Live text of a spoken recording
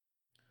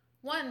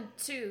One,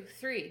 two,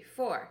 three,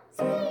 four.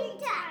 Screen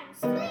time,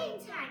 screen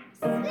time,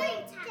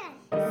 screen time,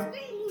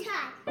 screen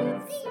time.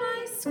 It's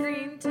my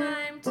screen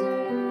time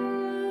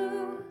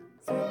too.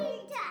 Screen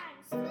time,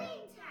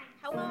 screen time.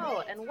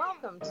 Hello, and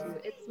welcome to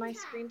It's My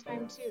Screen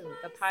Time Too,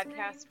 the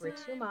podcast where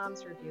two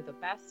moms review the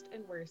best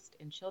and worst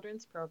in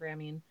children's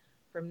programming,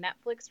 from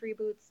Netflix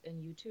reboots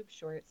and YouTube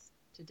shorts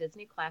to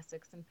Disney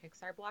classics and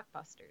Pixar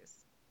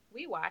blockbusters.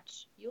 We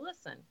watch, you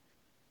listen.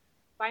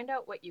 Find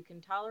out what you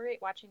can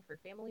tolerate watching for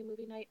family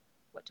movie night,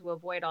 what to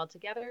avoid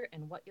altogether,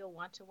 and what you'll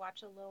want to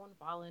watch alone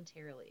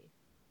voluntarily.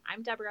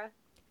 I'm Deborah.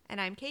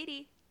 And I'm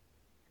Katie.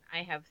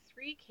 I have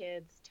 3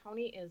 kids.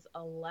 Tony is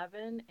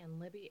 11, and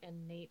Libby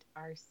and Nate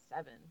are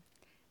 7.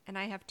 And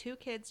I have 2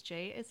 kids.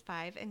 Jay is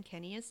 5 and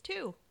Kenny is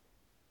 2.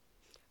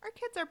 Our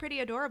kids are pretty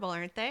adorable,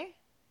 aren't they?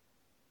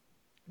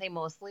 They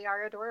mostly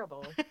are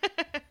adorable.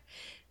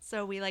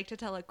 So we like to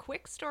tell a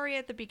quick story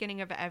at the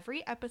beginning of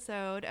every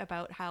episode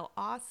about how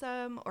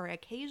awesome or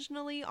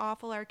occasionally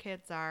awful our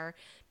kids are,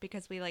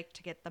 because we like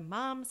to get the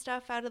mom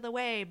stuff out of the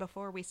way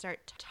before we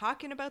start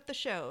talking about the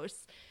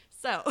shows.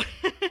 So,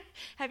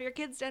 have your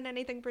kids done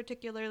anything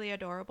particularly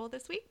adorable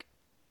this week?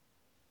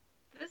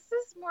 This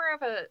is more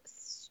of a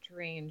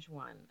strange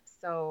one.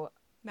 So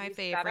My we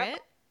set up favorite.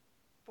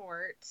 a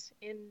fort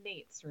in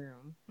Nate's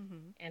room,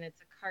 Mm-hmm. and it's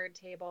a card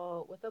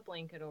table with a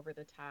blanket over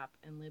the top,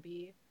 and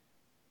Libby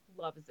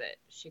loves it.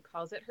 She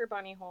calls it her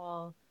bunny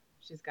hole.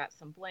 She's got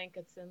some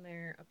blankets in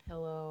there, a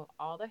pillow,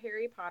 all the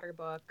Harry Potter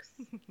books,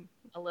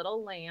 a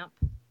little lamp,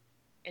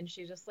 and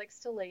she just likes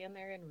to lay in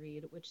there and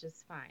read, which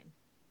is fine.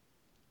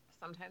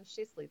 Sometimes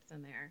she sleeps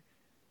in there.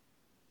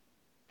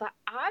 The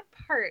odd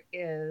part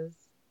is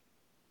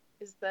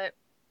that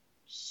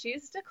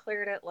she's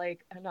declared it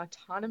like an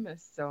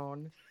autonomous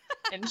zone,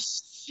 and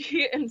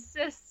she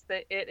insists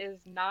that it is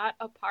not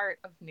a part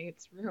of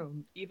Nate's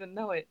room, even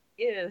though it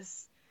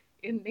is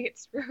in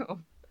Nate's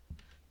room.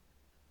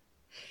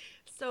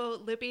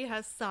 So Libby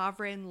has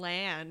sovereign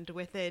land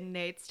within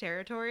Nate's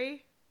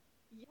territory?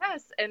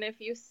 Yes, and if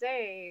you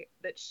say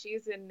that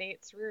she's in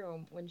Nate's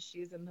room when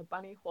she's in the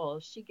bunny hole,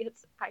 she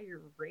gets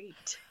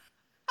irate.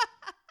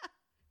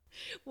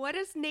 What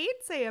does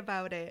Nate say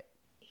about it?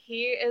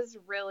 He is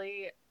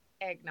really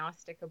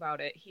agnostic about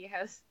it. He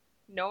has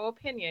no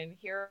opinion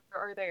here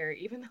or there,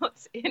 even though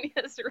it's in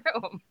his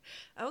room.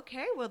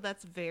 Okay, well,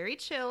 that's very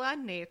chill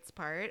on Nate's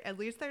part. At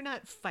least they're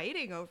not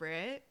fighting over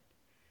it.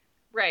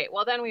 Right,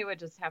 well, then we would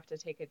just have to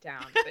take it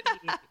down. But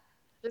he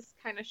just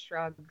kind of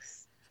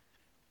shrugs.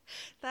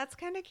 That's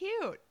kind of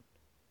cute.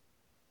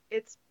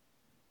 It's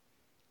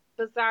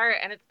bizarre,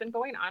 and it's been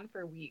going on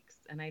for weeks,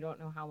 and I don't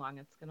know how long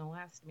it's going to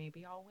last.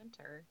 Maybe all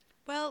winter.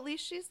 Well, at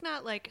least she's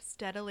not like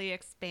steadily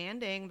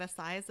expanding the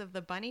size of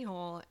the bunny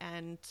hole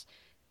and,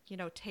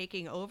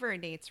 taking over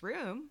Nate's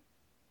room.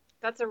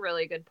 That's a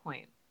really good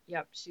point.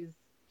 Yep,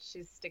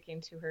 she's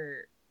sticking to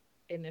her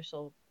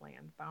initial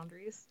land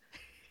boundaries.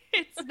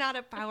 It's not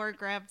a power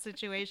grab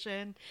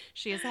situation.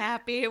 She is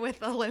happy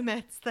with the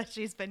limits that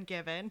she's been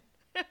given.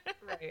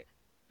 Right.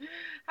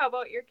 How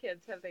about your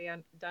kids? Have they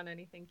done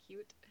anything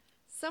cute?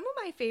 Some of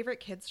my favorite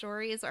kid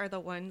stories are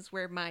the ones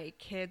where my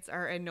kids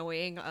are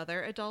annoying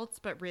other adults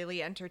but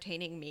really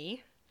entertaining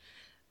me.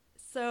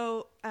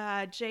 So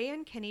Jay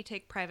and Kenny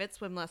take private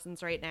swim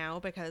lessons right now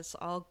because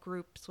all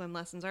group swim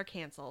lessons are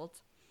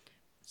canceled.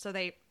 So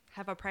they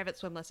have a private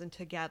swim lesson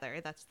together.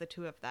 That's the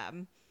 2 of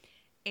them.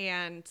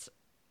 And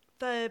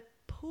the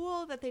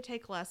pool that they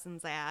take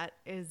lessons at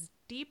is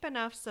deep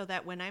enough so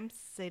that when I'm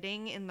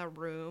sitting in the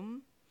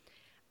room,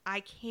 I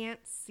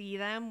can't see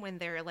them when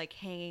they're like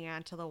hanging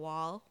onto the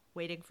wall,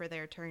 waiting for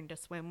their turn to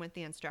swim with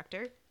the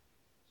instructor.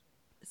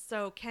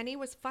 So Kenny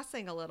was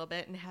fussing a little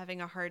bit and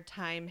having a hard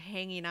time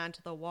hanging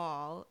onto the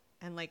wall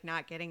and like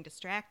not getting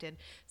distracted.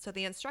 So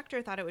the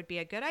instructor thought it would be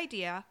a good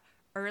idea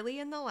early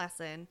in the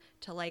lesson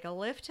to like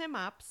lift him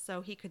up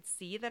so he could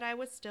see that I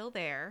was still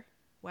there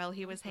while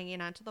he was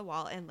hanging onto the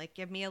wall and like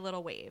give me a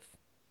little wave.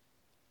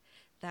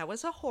 That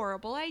was a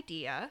horrible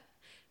idea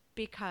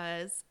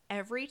because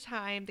every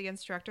time the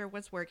instructor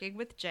was working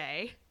with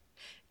Jay,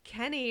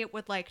 Kenny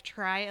would like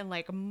try and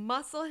like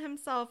muscle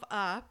himself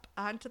up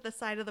onto the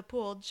side of the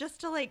pool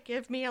just to like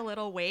give me a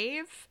little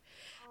wave.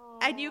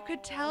 And you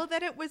could tell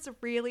that it was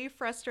really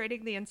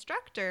frustrating the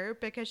instructor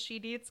because she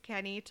needs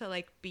Kenny to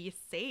like be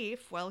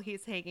safe while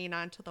he's hanging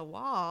onto the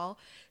wall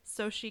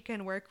so she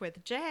can work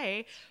with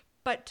Jay.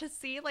 But to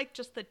see like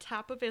just the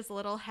top of his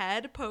little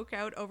head poke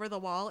out over the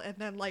wall and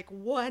then like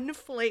one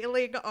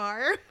flailing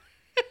arm.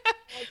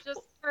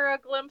 Just for a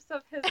glimpse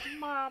of his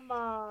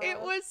mama. It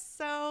was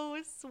so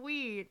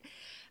sweet.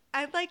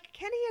 And like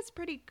Kenny is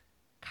pretty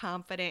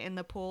confident in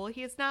the pool.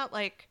 He's not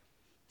like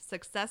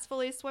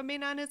successfully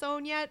swimming on his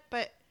own yet,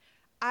 but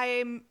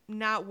I'm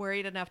not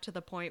worried enough to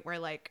the point where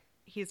like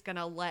he's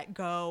gonna let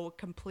go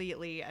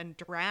completely and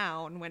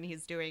drown when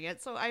he's doing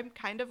it. So I'm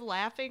kind of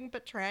laughing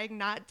but trying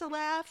not to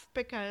laugh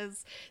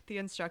because the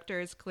instructor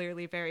is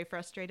clearly very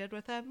frustrated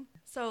with him.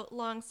 So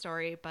long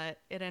story, but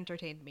it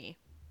entertained me.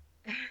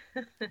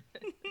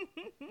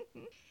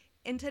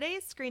 In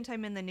today's Screen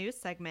Time in the News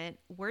segment,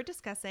 we're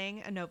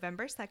discussing a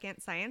November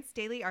 2nd Science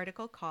Daily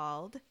article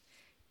called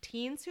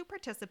Teens Who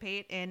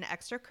Participate in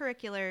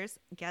Extracurriculars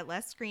Get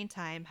Less Screen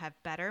Time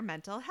Have Better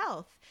Mental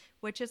Health,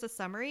 which is a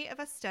summary of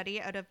a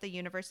study out of the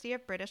University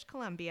of British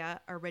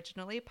Columbia,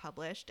 originally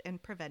published in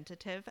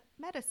Preventative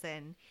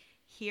Medicine.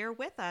 Here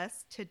with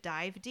us to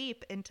dive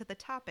deep into the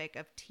topic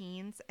of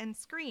teens and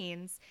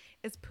screens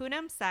is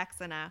Poonam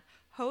Saxena,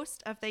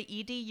 host of the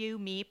EDU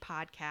Me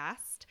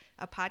podcast,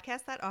 a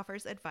podcast that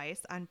offers advice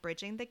on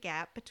bridging the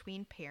gap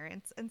between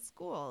parents and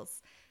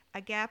schools,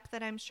 a gap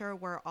that I'm sure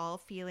we're all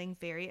feeling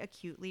very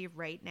acutely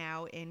right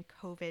now in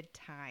COVID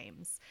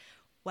times.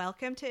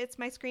 Welcome to It's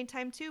My Screen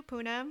Time Too,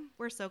 Poonam.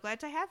 We're so glad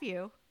to have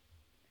you.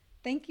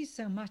 Thank you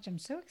so much. I'm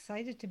so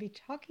excited to be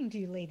talking to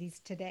you ladies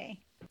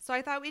today. So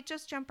I thought we'd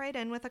just jump right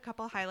in with a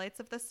couple highlights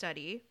of the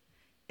study.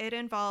 It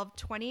involved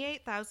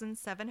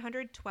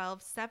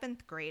 28,712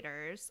 seventh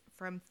graders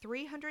from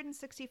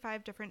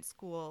 365 different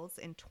schools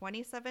in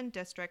 27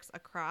 districts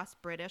across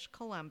British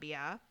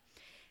Columbia.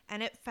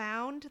 And it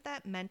found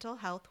that mental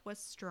health was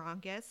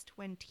strongest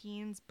when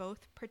teens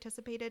both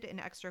participated in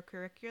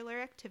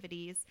extracurricular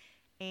activities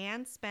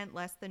and spent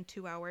less than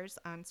 2 hours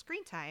on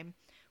screen time,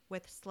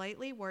 with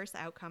slightly worse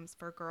outcomes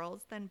for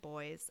girls than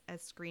boys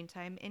as screen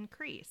time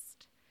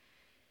increased.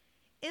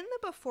 In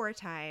the before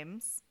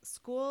times,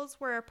 schools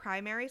were a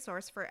primary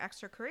source for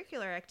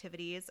extracurricular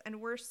activities,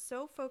 and we're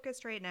so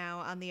focused right now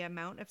on the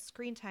amount of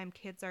screen time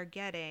kids are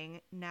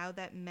getting now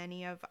that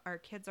many of our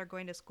kids are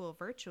going to school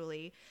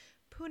virtually.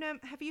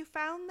 Poonam, have you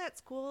found that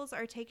schools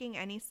are taking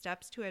any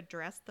steps to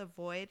address the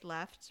void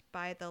left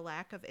by the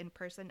lack of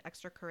in-person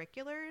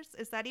extracurriculars?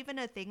 Is that even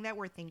a thing that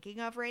we're thinking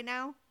of right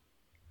now?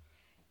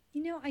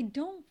 I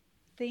don't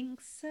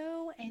think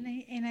so.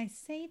 And I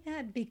say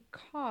that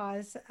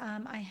because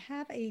I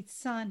have a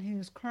son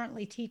who's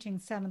currently teaching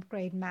seventh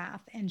grade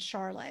math in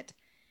Charlotte.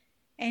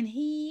 And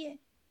he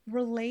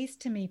relays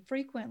to me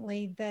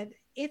frequently that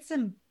it's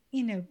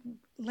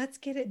let's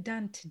get it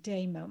done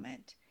today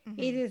moment.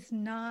 Mm-hmm. It is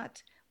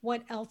not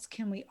what else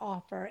can we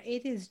offer.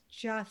 It is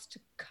just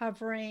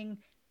covering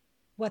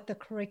what the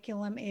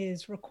curriculum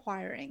is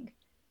requiring.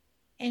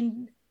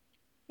 And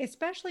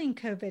especially in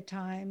COVID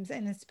times,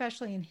 and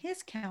especially in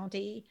his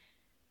county,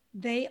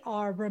 they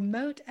are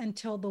remote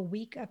until the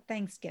week of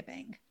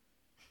Thanksgiving.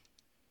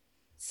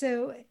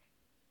 So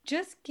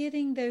just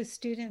getting those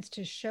students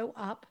to show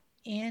up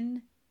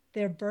in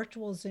their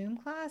virtual Zoom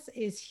class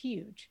is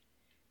huge.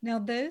 Now,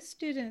 those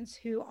students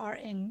who are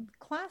in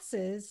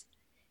classes,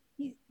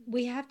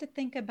 we have to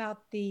think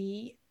about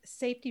the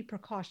safety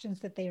precautions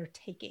that they are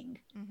taking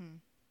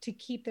to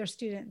keep their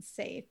students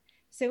safe.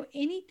 So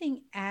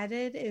anything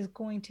added is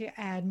going to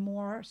add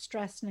more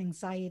stress and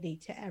anxiety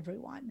to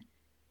everyone.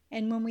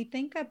 And when we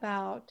think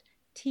about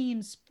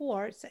team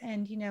sports,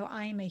 and,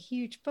 I am a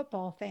huge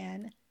football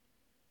fan,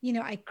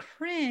 I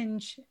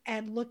cringe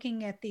at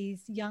looking at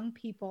these young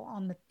people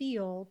on the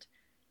field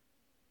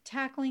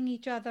tackling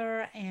each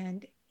other,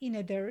 and,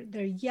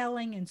 they're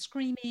yelling and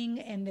screaming,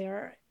 and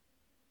they're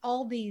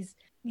all these,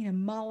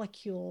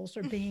 molecules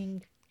are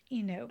being,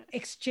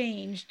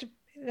 exchanged.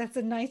 That's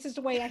the nicest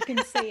way I can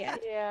say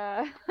it.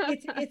 Yeah.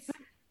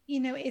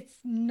 It's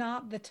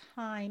not the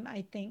time,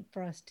 I think,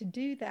 for us to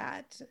do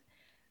that.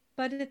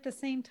 But at the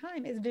same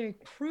time, it's very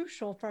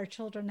crucial for our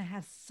children to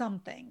have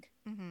something.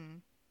 Mm-hmm.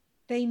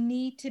 They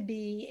need to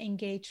be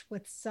engaged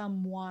with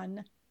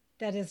someone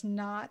that is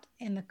not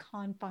in the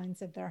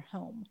confines of their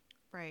home.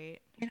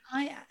 Right. And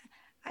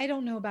I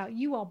don't know about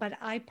you all, but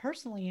I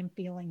personally am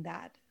feeling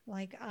that.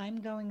 Like,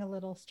 I'm going a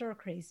little stir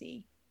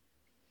crazy.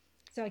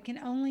 So I can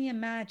only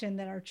imagine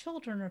that our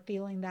children are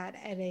feeling that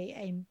at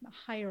a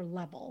higher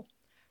level.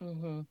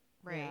 Mm-hmm.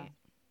 Right. Yeah.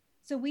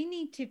 So we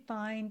need to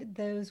find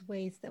those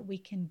ways that we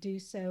can do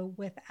so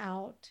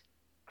without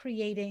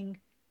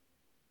creating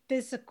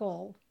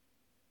physical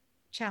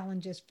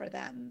challenges for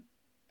them,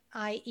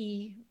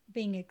 i.e.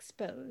 being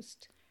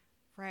exposed.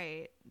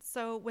 Right.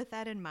 So with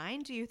that in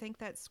mind, do you think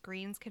that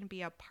screens can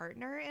be a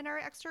partner in our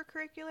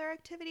extracurricular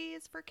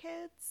activities for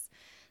kids?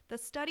 The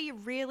study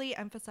really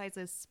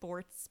emphasizes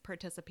sports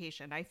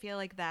participation. I feel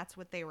like that's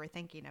what they were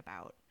thinking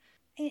about.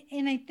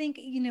 And I think,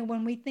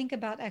 when we think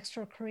about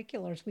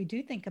extracurriculars, we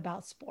do think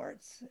about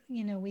sports.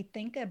 We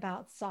think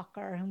about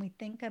soccer, and we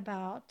think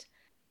about,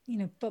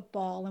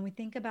 football, and we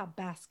think about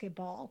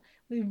basketball.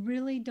 We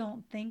really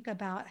don't think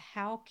about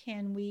how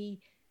can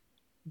we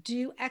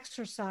do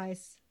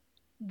exercise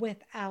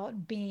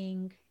without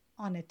being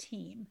on a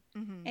team.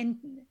 Mm-hmm. And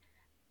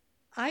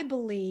I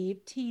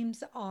believe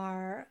teams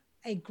are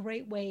a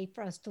great way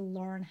for us to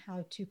learn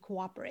how to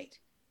cooperate,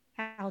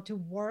 how to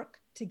work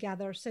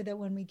together, so that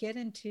when we get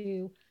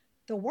into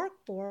the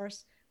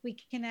workforce, we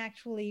can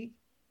actually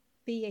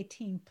be a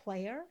team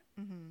player.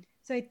 Mm-hmm.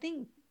 So I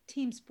think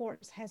team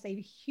sports has a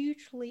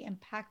hugely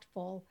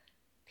impactful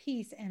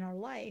piece in our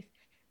life,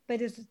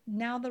 but is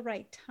now the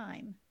right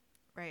time.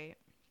 Right.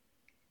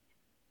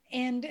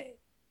 And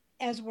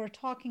as we're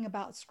talking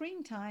about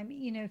screen time,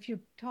 if you're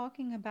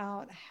talking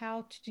about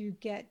how to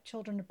get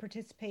children to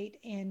participate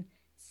in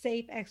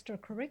safe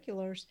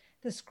extracurriculars,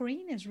 the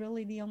screen is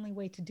really the only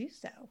way to do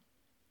so.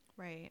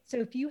 Right. So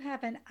if you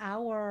have an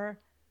hour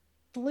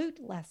flute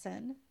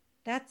lesson,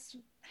 that's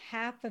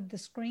half of the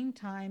screen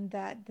time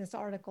that this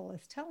article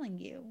is telling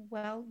you.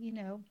 Well,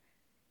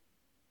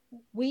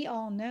 we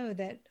all know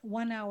that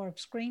 1 hour of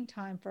screen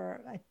time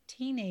for a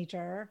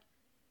teenager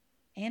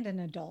and an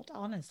adult,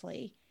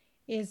 honestly,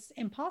 is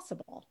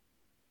impossible.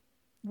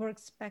 We're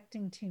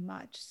expecting too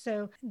much.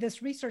 So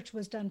this research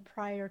was done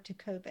prior to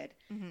COVID.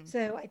 Mm-hmm.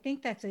 So I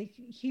think that's a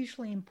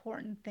hugely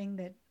important thing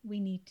that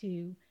we need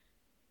to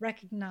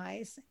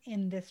recognize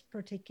in this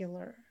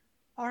particular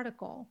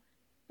article.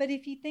 But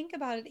if you think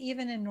about it,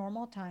 even in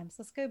normal times,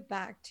 let's go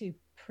back to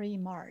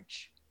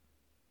pre-March.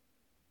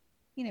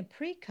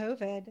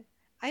 Pre-COVID,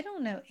 I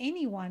don't know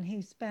anyone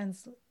who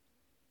spends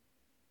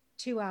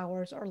 2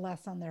 hours or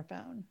less on their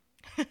phone.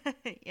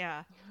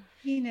 Yeah.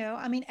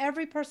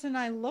 Every person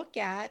I look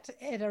at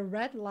a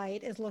red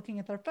light is looking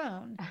at their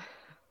phone.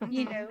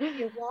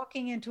 You're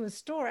walking into a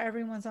store,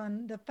 everyone's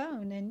on the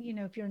phone. And,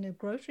 if you're in a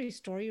grocery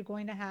store, you're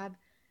going to have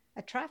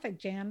a traffic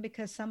jam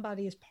because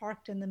somebody is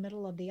parked in the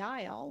middle of the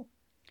aisle.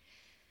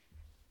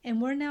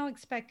 And we're now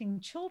expecting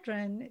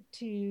children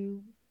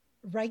to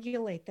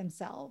regulate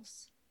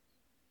themselves.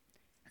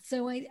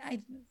 So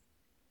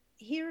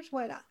here's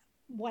what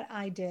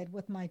I did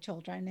with my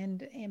children,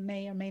 and it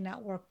may or may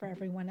not work for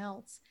everyone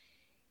else,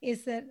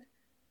 is that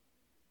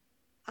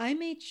I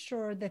made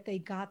sure that they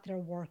got their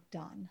work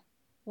done,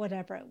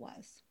 whatever it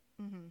was.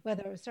 Mm-hmm.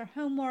 Whether it was their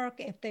homework,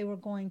 if they were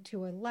going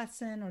to a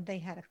lesson, or they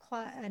had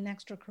an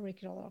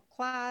extracurricular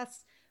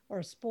class or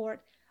a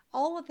sport,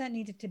 all of that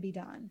needed to be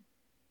done.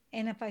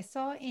 And if I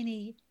saw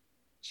any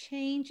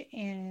change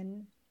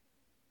in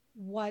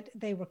what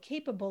they were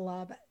capable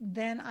of,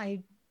 then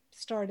I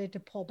started to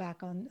pull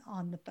back on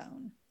the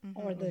phone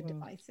or the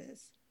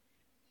devices.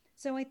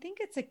 So I think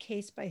it's a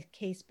case by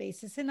case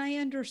basis. And I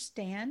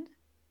understand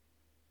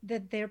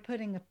that they're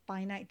putting a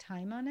finite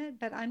time on it,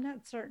 but I'm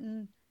not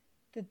certain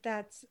that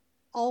that's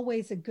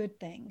always a good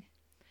thing.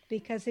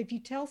 Because if you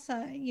tell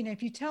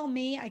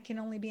me I can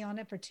only be on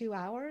it for 2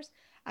 hours,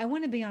 I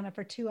want to be on it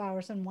for 2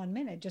 hours and 1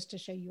 minute just to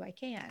show you I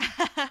can.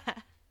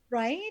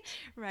 Right?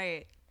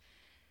 Right.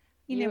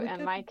 You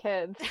and my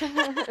kids.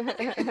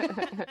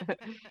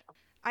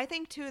 I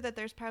think too that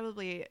there's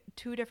probably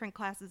two different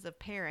classes of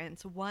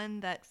parents.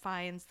 One that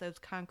finds those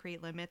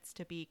concrete limits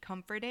to be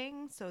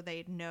comforting so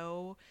they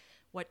know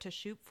what to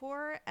shoot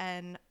for,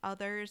 and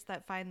others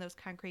that find those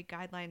concrete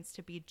guidelines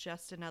to be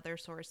just another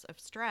source of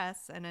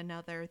stress and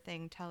another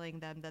thing telling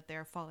them that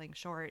they're falling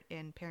short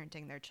in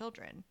parenting their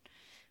children,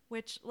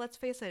 which, let's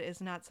face it,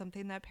 is not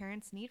something that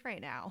parents need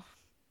right now.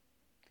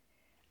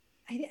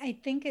 I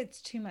think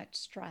it's too much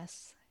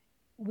stress.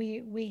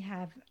 We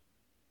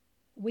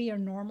are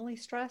normally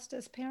stressed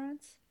as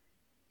parents,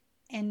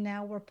 and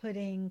now we're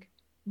putting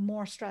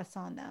more stress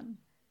on them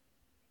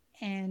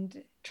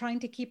and trying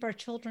to keep our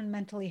children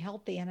mentally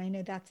healthy. And I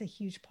know that's a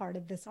huge part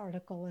of this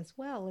article as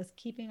well, is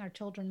keeping our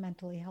children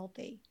mentally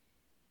healthy.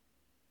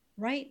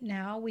 Right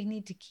now, we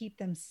need to keep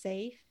them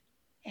safe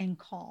and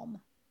calm.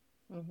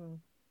 Mm-hmm.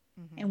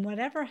 Mm-hmm. And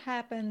whatever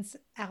happens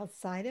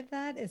outside of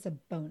that is a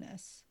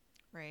bonus.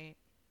 Right.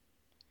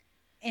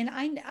 And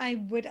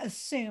I would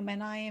assume,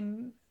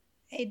 and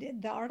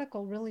the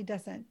article really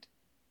doesn't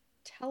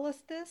tell us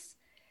this,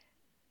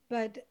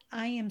 but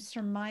I am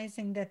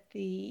surmising that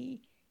they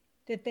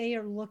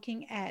are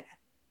looking at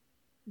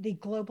the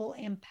global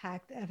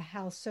impact of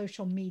how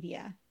social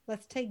media,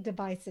 let's take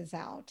devices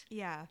out.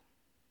 Yeah.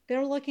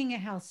 They're looking at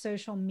how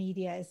social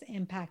media is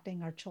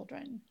impacting our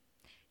children.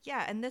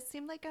 Yeah, and this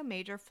seemed like a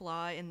major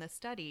flaw in the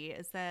study,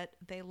 is that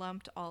they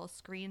lumped all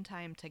screen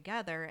time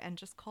together and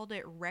just called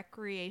it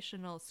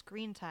recreational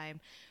screen time.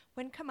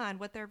 When, come on,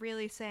 what they're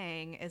really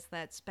saying is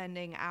that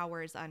spending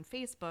hours on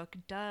Facebook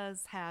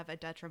does have a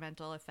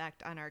detrimental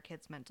effect on our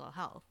kids' mental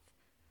health.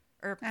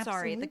 Or,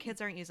 sorry, Absolutely. the kids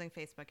aren't using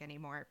Facebook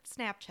anymore.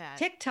 Snapchat.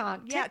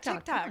 TikTok. Yeah,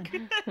 TikTok.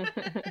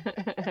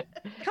 TikTok.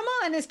 Come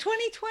on, it's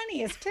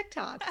 2020. It's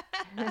TikTok.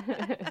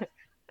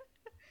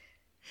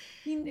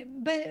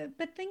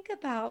 But think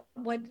about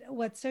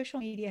what social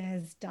media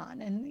has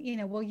done,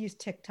 and we'll use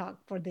TikTok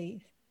for the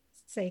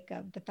sake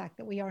of the fact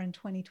that we are in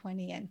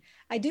 2020. And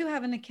I do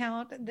have an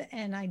account,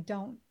 and I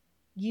don't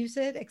use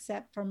it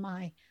except for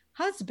my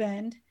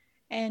husband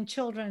and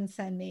children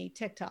send me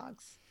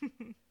TikToks.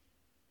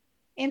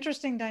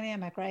 Interesting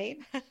dynamic, right?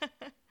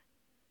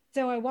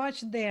 So I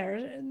watch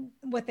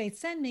what they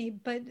send me,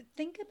 but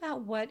think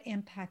about what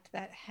impact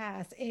that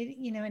has.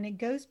 And it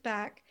goes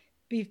back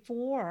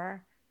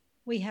before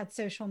we had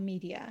social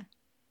media,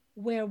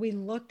 where we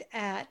looked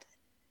at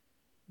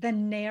the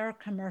Nair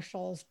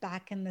commercials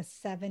back in the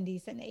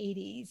 70s and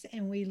 80s,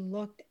 and we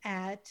looked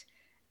at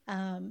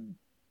the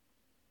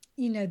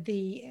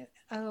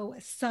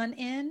Sun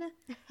In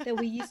that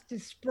we used to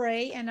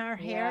spray in our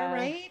hair, Yeah,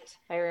 right?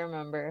 I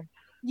remember.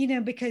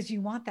 Because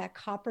you want that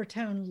copper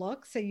tone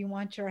look, so you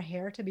want your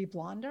hair to be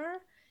blonder.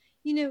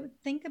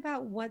 Think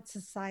about what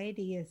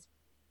society is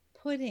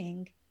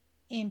putting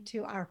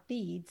into our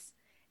feeds,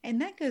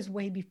 and that goes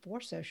way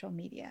before social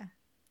media.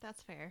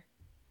 That's fair.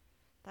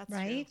 That's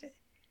right? true.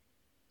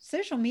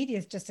 Social media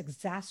has just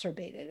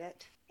exacerbated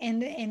it.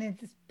 And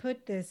it's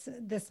put this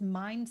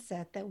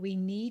mindset that we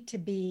need to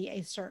be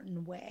a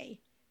certain way,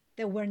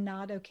 that we're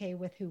not okay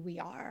with who we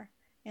are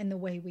and the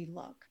way we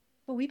look.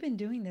 But we've been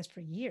doing this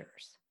for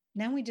years.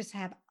 Now we just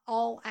have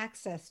all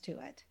access to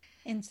it.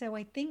 And so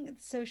I think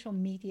social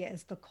media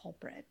is the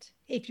culprit.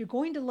 If you're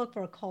going to look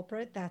for a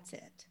culprit, that's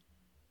it.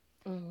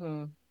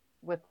 Hmm.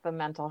 With the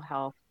mental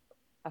health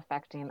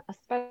affecting,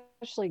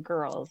 especially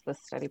girls, this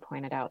study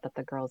pointed out that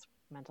the girls'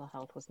 mental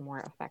health was more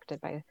affected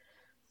by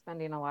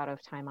spending a lot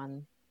of time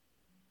on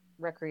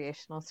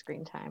recreational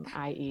screen time,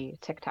 i.e.,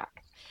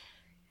 TikTok.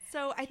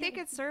 So I think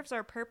it serves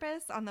our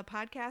purpose on the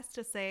podcast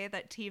to say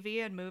that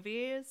TV and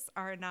movies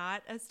are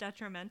not as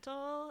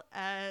detrimental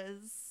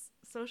as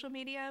social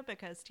media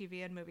because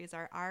TV and movies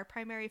are our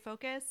primary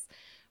focus.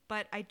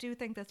 But I do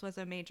think this was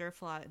a major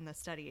flaw in the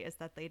study is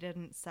that they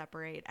didn't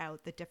separate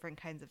out the different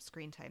kinds of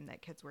screen time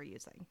that kids were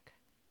using.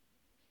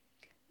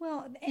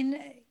 Well, and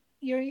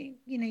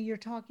you're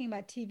talking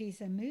about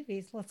TVs and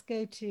movies. Let's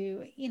go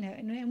to,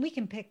 and we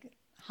can pick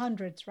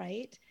hundreds,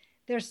 right?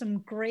 There's some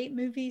great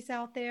movies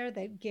out there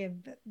that give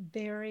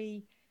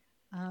very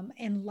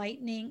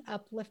enlightening,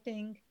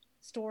 uplifting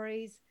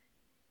stories.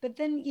 But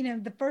then,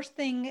 the first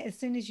thing, as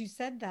soon as you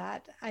said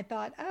that, I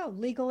thought, oh,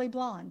 Legally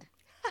Blonde,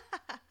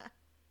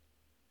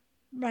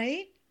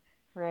 right?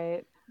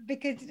 Right.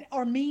 Because,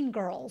 or Mean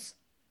Girls,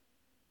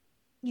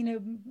 you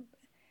know,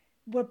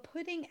 we're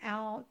putting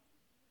out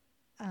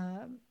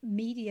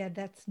media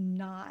that's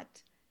not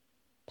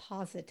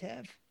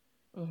positive.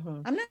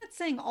 Hmm. I'm not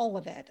saying all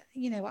of it.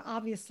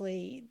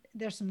 Obviously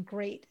there's some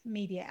great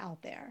media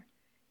out there,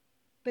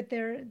 but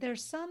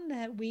there's some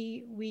that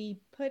we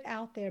put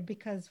out there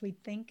because we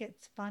think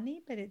it's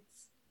funny, but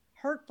it's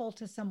hurtful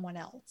to someone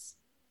else.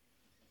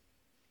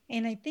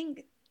 And I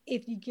think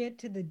if you get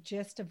to the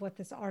gist of what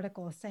this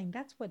article is saying,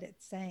 that's what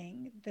it's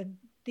saying. That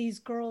these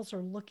girls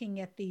are looking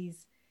at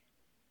these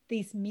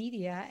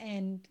media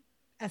and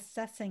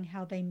assessing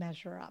how they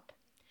measure up.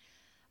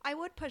 I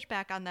would push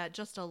back on that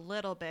just a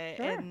little bit,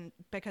 Sure. and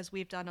because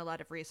we've done a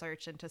lot of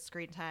research into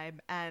screen time,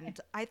 and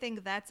I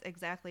think that's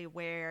exactly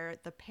where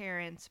the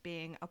parents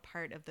being a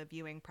part of the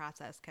viewing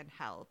process can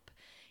help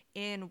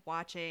in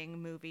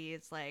watching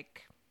movies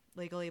like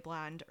Legally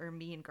Blonde or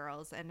Mean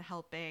Girls and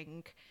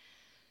helping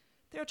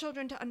their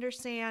children to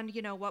understand,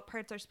 what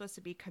parts are supposed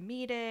to be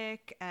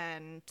comedic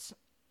and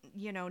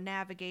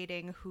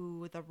navigating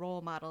who the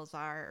role models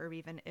are, or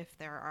even if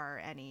there are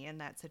any in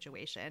that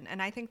situation.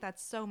 And I think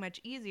that's so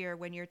much easier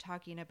when you're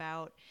talking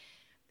about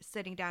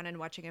sitting down and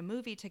watching a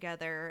movie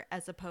together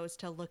as opposed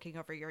to looking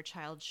over your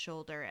child's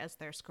shoulder as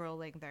they're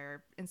scrolling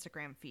their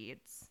Instagram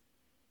feeds.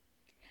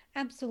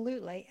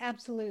 Absolutely,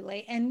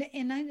 absolutely. And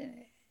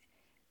I,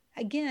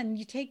 again,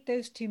 you take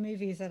those two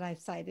movies that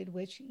I've cited,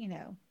 which,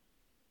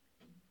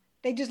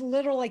 they just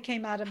literally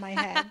came out of my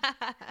head.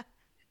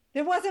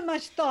 There wasn't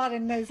much thought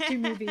in those two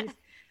movies.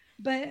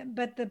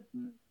 But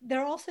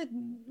they're also,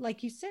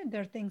 like you said,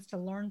 there are things to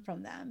learn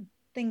from them,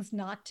 things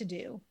not to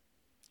do.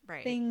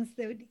 Right. Things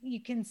that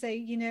you can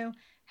say,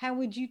 how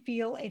would you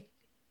feel if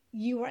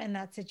you were in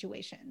that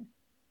situation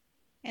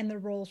and the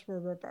roles were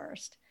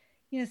reversed?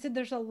 So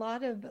there's a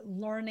lot of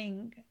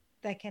learning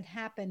that can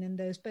happen in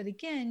those. But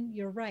again,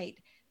 you're right.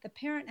 The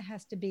parent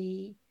has to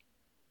be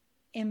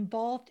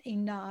involved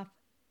enough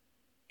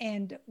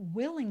and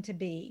willing to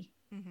be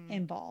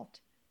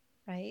involved,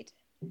 right?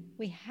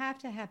 We have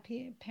to have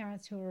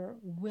parents who are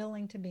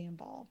willing to be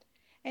involved.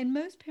 And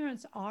most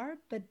parents are,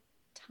 but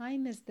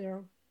time is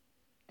their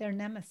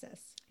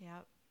nemesis.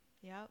 Yep.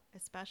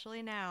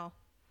 Especially now.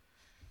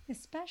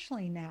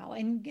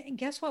 And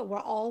guess what? We're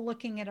all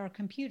looking at our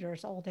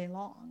computers all day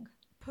long.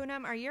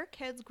 Poonam, are your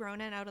kids grown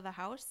and out of the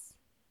house?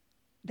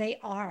 They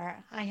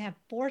are. I have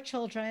 4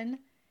 children,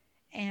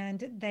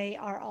 and they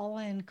are all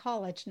in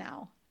college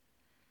now.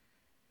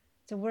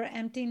 So we're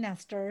empty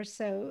nesters.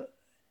 So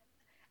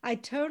I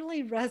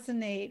totally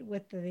resonate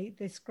with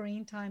the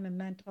screen time and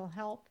mental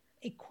health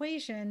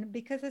equation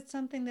because it's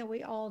something that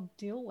we all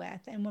deal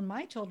with. And when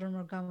my children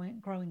were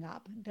growing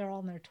up, they're all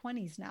in their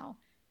 20s now.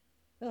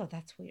 Oh,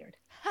 that's weird.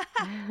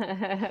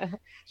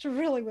 It's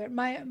really weird.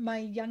 My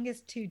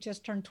youngest 2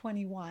 just turned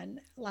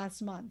 21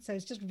 last month, so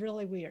it's just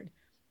really weird.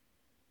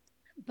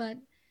 But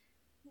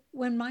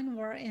when mine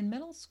were in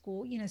middle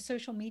school,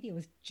 social media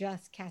was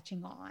just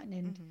catching on,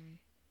 and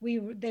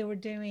they were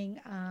doing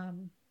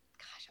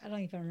gosh, I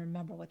don't even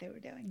remember what they were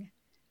doing.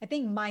 I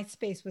think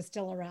MySpace was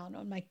still around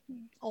when my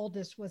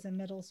oldest was in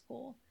middle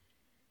school.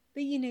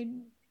 But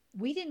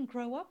we didn't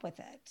grow up with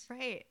it.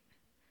 Right.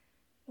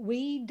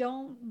 We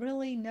don't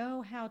really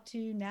know how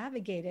to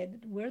navigate it.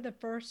 We're the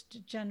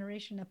first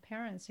generation of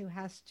parents who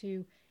has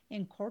to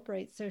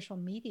incorporate social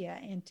media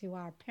into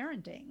our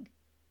parenting.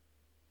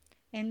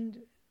 And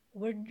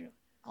we're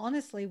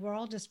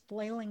all just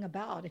flailing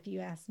about, if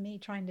you ask me,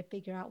 trying to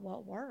figure out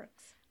what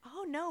works.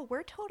 Oh, no,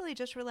 we're totally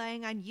just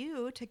relying on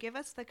you to give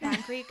us the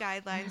concrete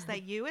guidelines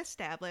that you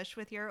establish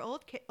with your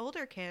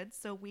older kids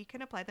so we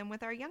can apply them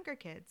with our younger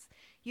kids.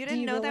 You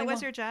didn't know that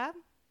was your job?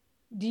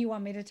 Do you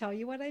want me to tell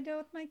you what I do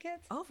with my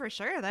kids? Oh, for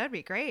sure. That would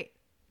be great.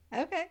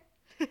 Okay.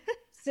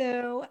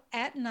 So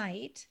at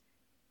night,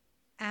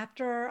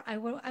 after I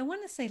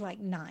want to say like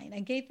 9, I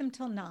gave them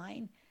till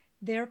 9.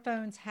 Their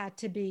phones had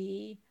to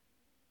be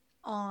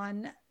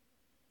on,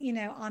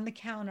 on the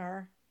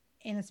counter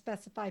in a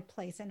specified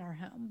place in our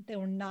home. They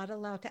were not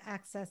allowed to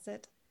access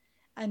it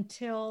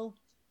until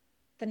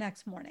the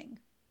next morning.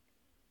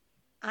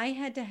 I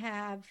had to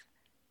have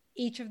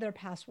each of their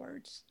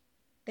passwords.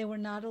 They were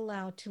not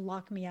allowed to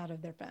lock me out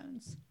of their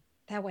phones.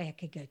 That way I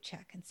could go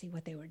check and see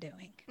what they were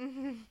doing.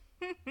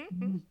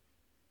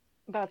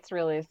 That's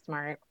really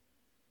smart.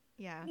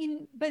 Yeah.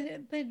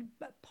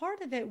 But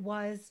part of it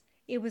was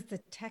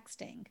the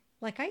texting.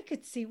 Like I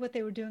could see what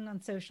they were doing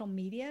on social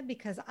media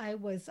because I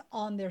was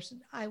on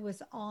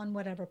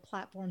whatever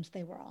platforms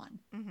they were on.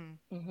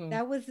 Mm-hmm.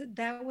 That was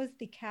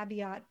the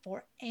caveat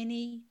for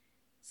any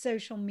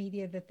social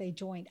media that they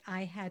joined.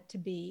 I had to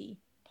be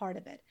part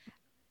of it.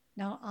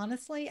 Now,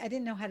 honestly, I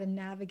didn't know how to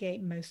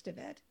navigate most of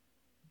it,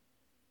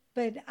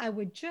 but I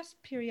would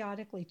just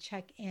periodically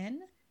check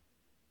in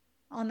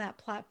on that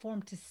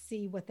platform to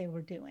see what they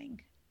were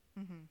doing.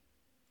 Mm-hmm.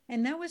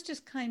 And that was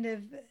just kind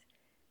of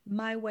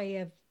my way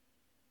of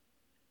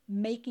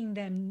making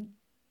them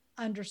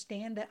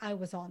understand that I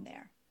was on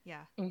there.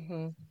 Yeah.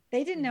 Mm-hmm.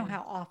 They didn't know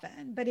how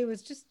often, but it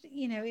was just,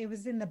 it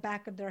was in the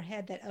back of their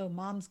head that, oh,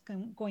 mom's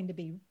going to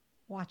be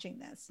watching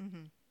this.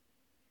 Mm-hmm.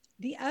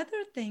 The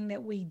other thing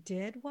that we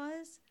did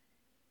was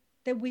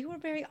that we were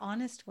very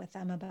honest with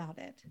them about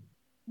it.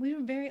 We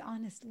were very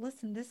honest.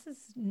 Listen, this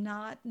is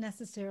not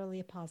necessarily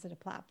a positive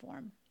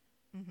platform.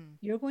 Mm-hmm.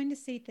 You're going to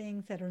see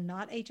things that are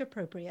not age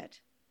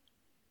appropriate,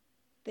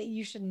 that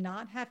you should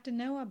not have to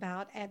know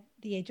about at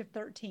the age of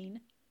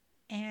 13.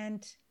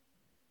 And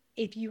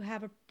if you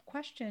have a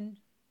question,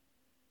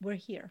 we're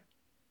here.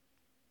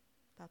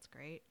 That's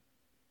great.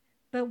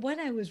 But what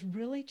I was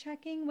really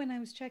checking when I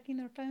was checking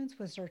their phones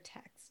was their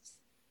texts.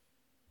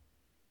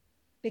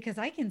 Because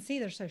I can see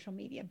their social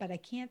media, but I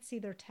can't see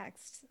their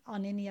texts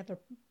on any other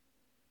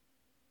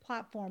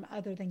platform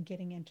other than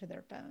getting into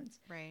their phones.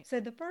 Right. So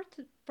the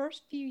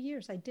first few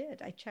years I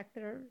checked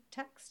their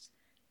texts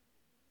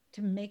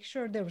to make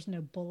sure there was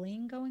no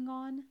bullying going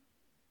on,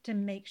 to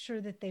make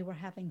sure that they were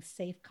having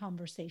safe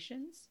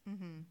conversations,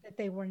 Mm-hmm. that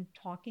they weren't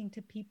talking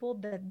to people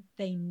that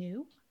they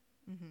knew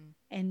Mm-hmm.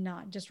 and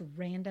not just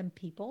random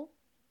people.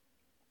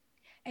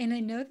 And I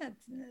know that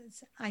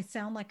I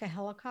sound like a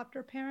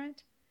helicopter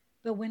parent,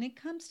 but when it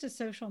comes to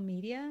social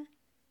media,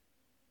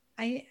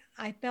 I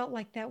felt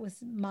like that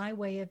was my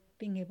way of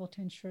being able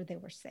to ensure they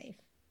were safe.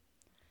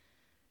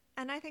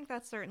 And I think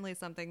that's certainly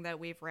something that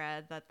we've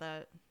read,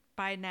 that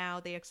by now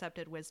the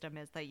accepted wisdom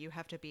is that you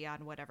have to be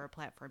on whatever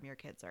platform your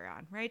kids are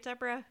on. Right,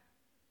 Deborah?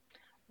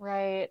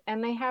 Right.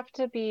 And they have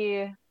to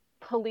be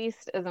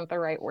policed isn't the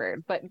right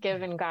word, but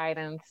given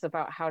guidance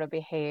about how to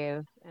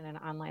behave in an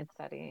online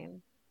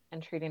setting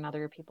and treating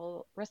other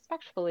people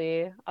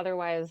respectfully.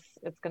 Otherwise,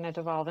 it's going to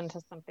devolve into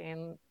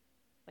something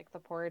like the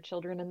poor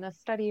children in this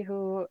study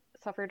who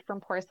suffered from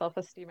poor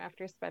self-esteem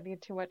after spending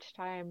too much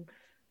time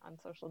on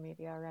social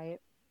media, right?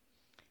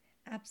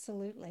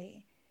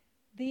 Absolutely.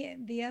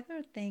 The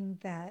other thing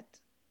that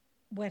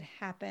would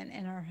happen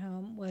in our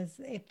home was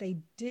if they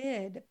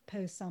did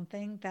post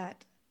something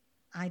that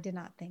I did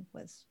not think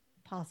was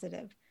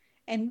positive.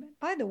 And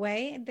by the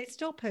way, they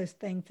still post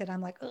things that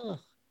I'm like, ugh,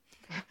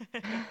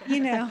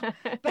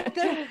 but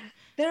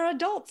they're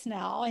adults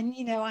now. And,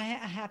 I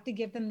have to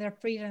give them their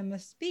freedom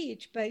of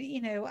speech. But,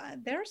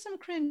 there are some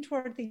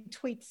cringeworthy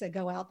tweets that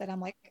go out that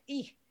I'm like,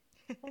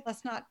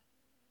 let's not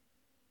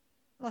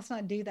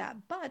do that.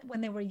 But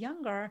when they were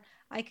younger,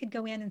 I could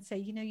go in and say,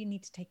 you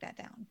need to take that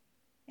down.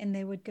 And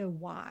they would go,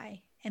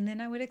 why? And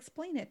then I would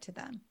explain it to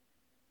them.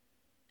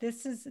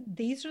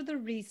 These are the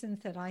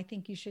reasons that I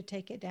think you should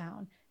take it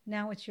down.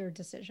 Now it's your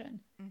decision.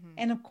 Mm-hmm.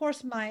 And of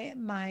course,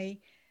 my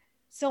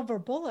silver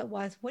bullet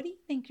was, what do you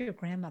think your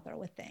grandmother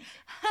would think?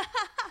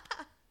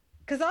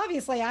 Because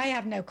obviously I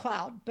have no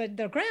clout, but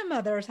their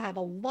grandmothers have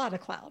a lot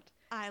of clout.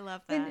 I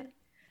love that.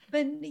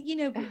 But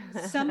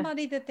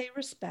somebody that they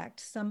respect,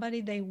 somebody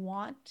they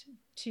want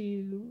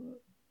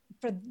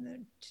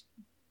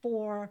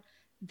for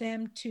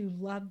them to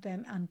love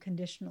them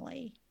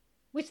unconditionally,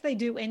 which they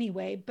do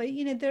anyway. But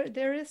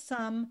there is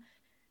some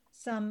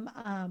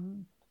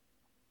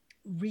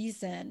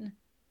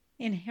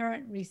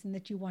inherent reason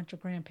that you want your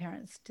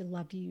grandparents to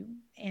love you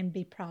and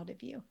be proud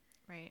of you.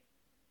 Right.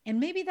 And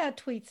maybe that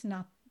tweet's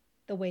not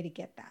the way to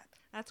get that.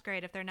 That's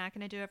great. If they're not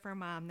going to do it for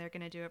mom, they're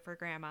going to do it for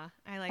grandma.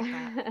 I like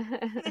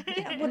that.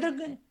 Yeah, well, they're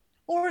good.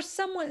 Or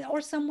someone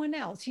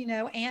else,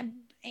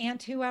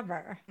 aunt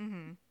whoever,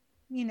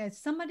 Mm-hmm.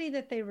 Somebody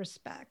that they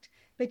respect.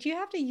 But you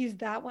have to use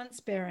that one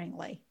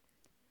sparingly.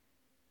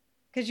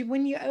 Because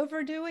when you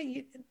overdo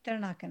it, they're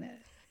not going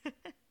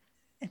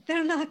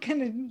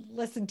to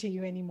listen to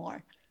you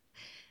anymore.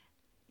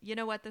 You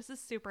know what? This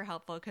is super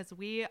helpful because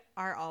we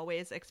are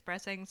always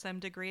expressing some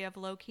degree of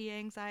low-key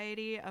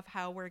anxiety of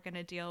how we're going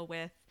to deal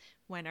with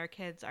when our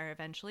kids are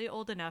eventually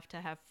old enough to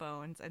have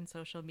phones and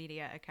social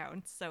media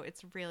accounts. So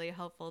it's really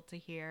helpful to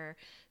hear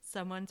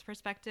someone's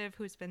perspective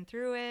who's been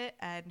through it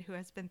and who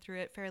has been through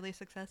it fairly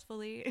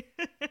successfully.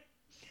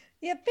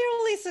 Yeah,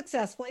 fairly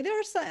successfully. There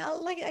are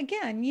some, like,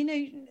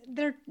 again,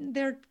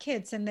 they're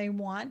kids and they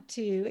want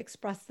to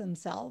express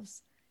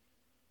themselves.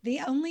 The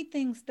only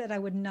things that I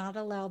would not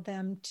allow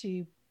them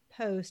to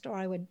post, or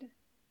I would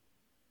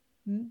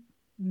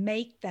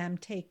make them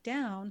take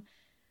down,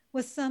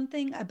 was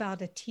something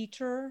about a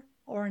teacher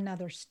or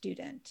another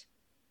student.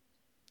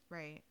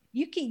 Right.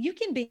 You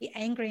can be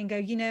angry and go,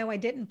 I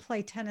didn't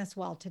play tennis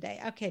well today.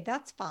 Okay,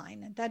 that's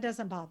fine. That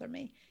doesn't bother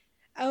me.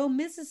 Oh,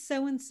 Mrs.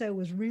 So-and-so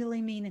was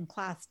really mean in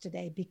class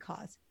today,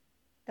 because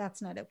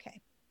that's not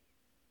okay.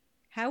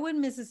 How would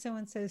Mrs.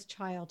 So-and-so's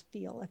child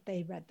feel if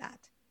they read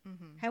that?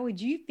 Mm-hmm. How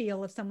would you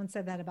feel if someone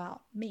said that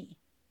about me?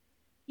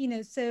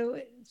 So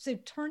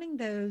turning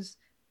those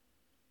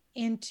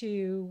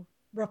into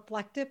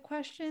reflective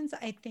questions,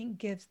 I think,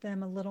 gives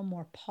them a little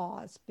more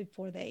pause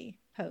before they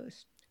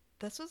post.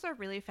 This was a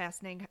really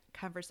fascinating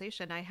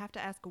conversation. I have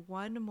to ask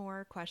one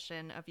more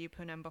question of you,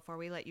 Poonam, before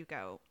we let you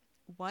go.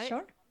 What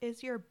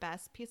is your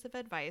best piece of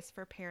advice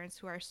for parents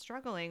who are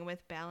struggling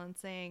with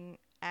balancing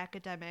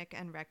academic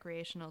and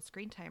recreational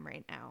screen time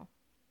right now?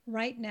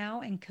 Right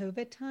now in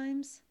COVID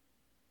times,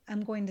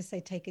 I'm going to say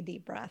take a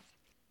deep breath,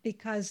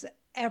 because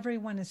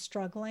everyone is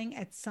struggling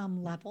at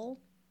some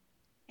level,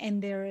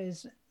 and there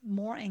is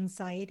more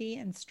anxiety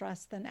and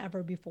stress than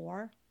ever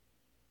before.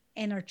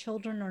 And our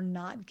children are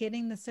not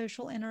getting the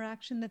social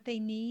interaction that they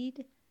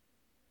need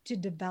to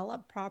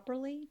develop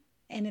properly.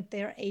 And if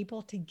they're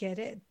able to get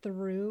it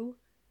through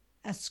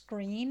a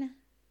screen,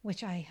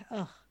 which I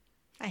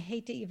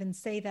hate to even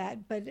say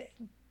that,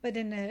 but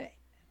in a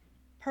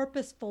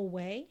purposeful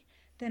way,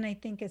 then I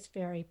think it's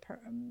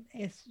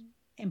it's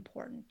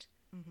important.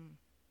 Mm-hmm.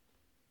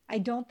 I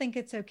don't think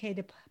it's okay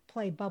to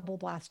play Bubble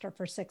Blaster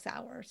for 6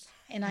 hours,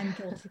 and I'm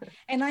guilty,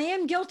 and I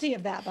am guilty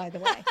of that, by the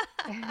way.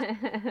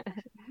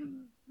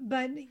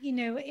 But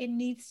it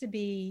needs to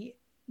be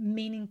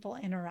meaningful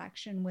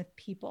interaction with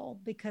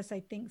people, because I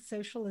think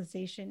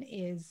socialization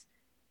is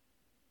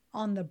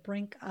on the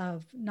brink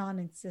of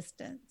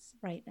non-existence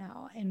right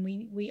now, and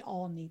we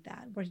all need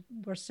that.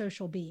 We're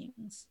social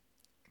beings,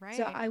 right?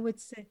 So I would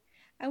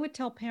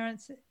tell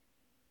parents,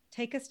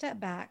 take a step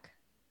back,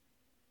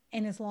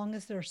 and as long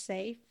as they're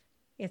safe,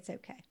 it's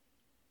okay.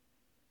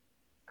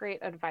 Great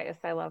advice.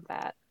 I love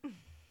that.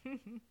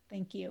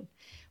 Thank you.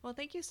 Well,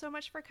 thank you so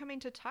much for coming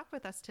to talk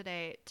with us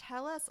today.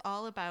 Tell us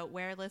all about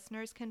where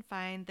listeners can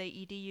find the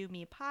EDU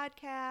Me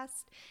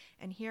podcast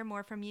and hear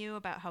more from you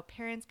about how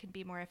parents can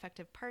be more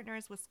effective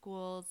partners with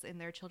schools in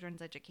their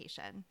children's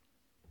education.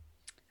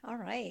 All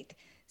right.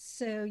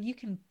 So you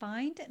can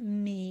find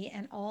me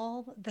and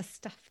all the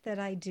stuff that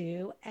I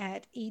do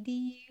at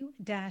edu-me.net.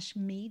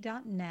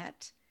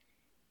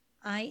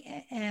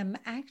 I am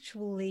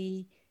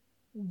actually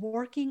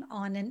working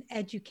on an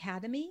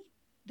Educademy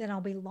that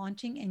I'll be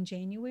launching in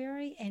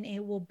January, and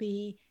it will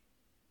be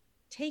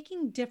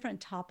taking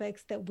different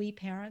topics that we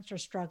parents are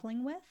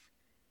struggling with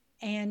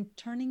and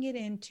turning it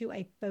into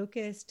a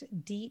focused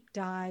deep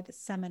dive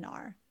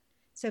seminar.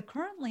 So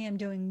currently I'm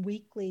doing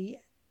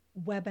weekly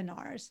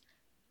webinars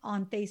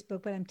on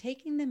Facebook, but I'm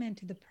taking them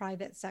into the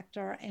private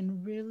sector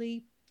and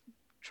really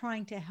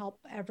trying to help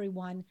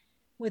everyone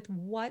with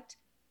what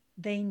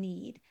they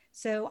need.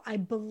 So I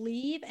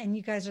believe, and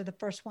you guys are the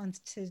first ones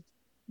to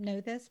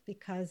know this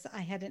because I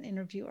had an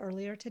interview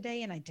earlier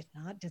today and I did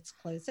not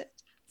disclose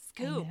it.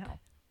 Scoop.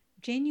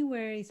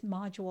 January's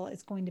module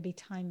is going to be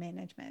time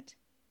management.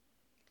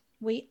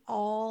 We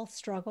all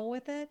struggle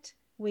with it.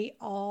 We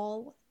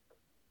all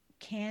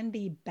can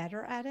be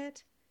better at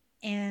it.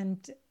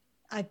 And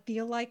I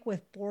feel like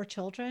with 4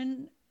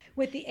 children,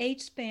 with the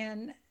age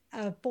span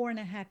of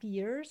 4.5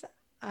 years,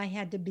 I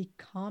had to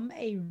become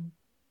a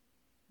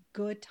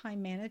good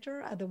time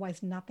manager.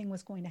 Otherwise, nothing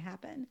was going to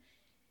happen.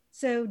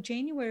 So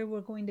January,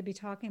 we're going to be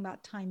talking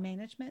about time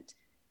management.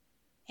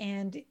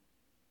 And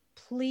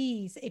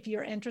please, if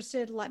you're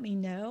interested, let me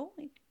know.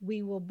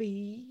 We will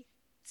be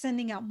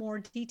sending out more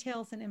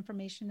details and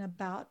information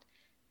about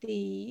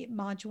the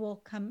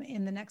module come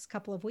in the next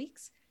couple of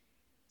weeks.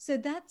 So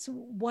that's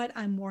what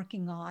I'm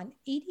working on.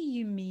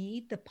 EDU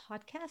Me, the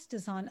podcast,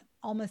 is on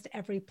almost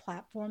every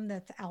platform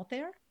that's out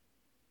there.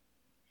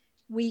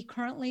 We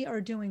currently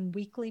are doing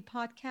weekly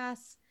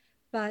podcasts,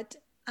 but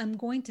I'm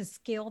going to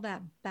scale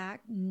that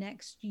back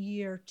next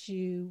year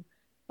to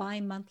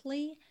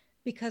bi-monthly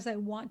because I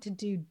want to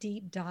do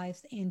deep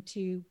dives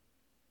into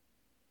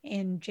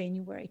in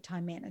January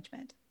time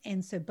management.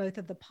 And so both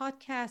of the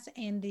podcasts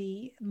and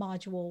the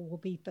module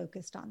will be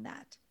focused on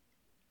that.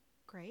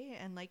 Great.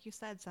 And like you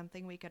said,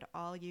 something we could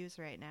all use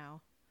right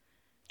now.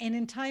 And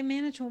in time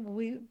management,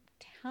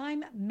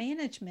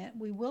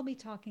 we will be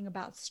talking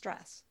about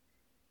stress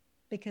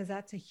because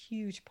that's a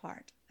huge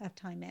part of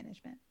time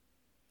management.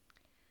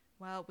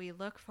 Well, we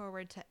look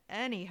forward to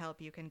any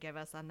help you can give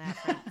us on that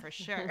front for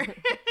sure.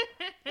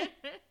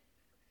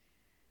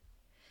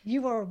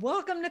 You are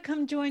welcome to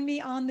come join me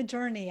on the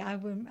journey.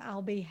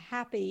 I'll be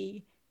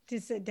happy to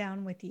sit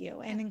down with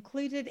you. And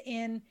included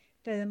in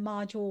the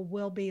module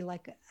will be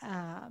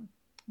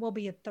will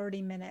be a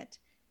 30-minute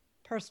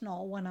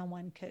personal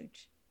one-on-one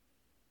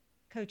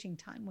coaching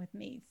time with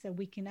me. So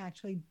we can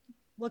actually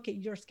look at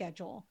your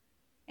schedule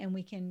and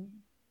we can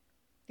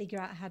figure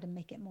out how to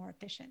make it more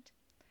efficient.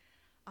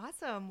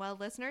 Awesome. Well,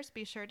 listeners,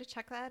 be sure to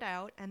check that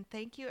out. And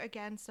thank you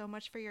again so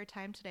much for your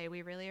time today.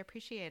 We really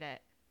appreciate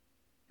it.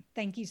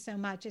 Thank you so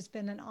much. It's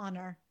been an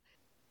honor.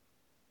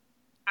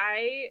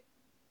 I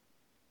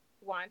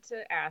want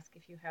to ask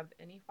if you have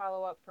any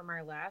follow-up from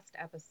our last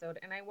episode,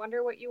 and I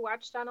wonder what you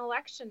watched on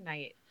election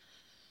night.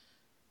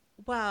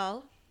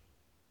 Well,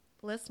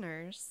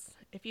 listeners,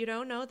 if you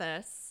don't know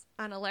this,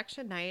 on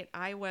election night,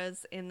 I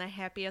was in the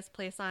happiest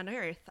place on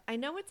earth. I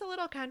know it's a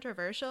little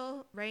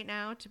controversial right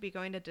now to be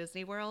going to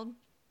Disney World.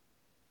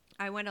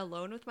 I went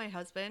alone with my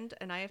husband,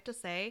 and I have to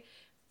say,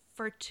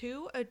 for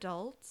two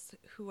adults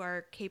who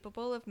are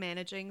capable of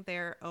managing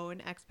their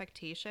own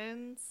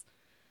expectations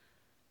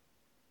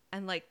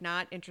and like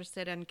not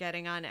interested in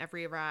getting on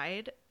every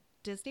ride,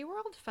 Disney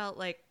World felt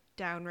like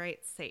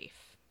downright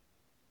safe.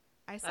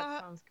 I saw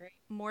sounds great.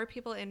 more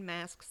people in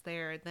masks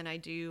there than I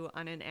do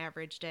on an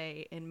average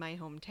day in my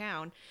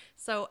hometown.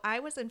 So I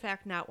was in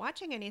fact not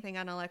watching anything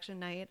on election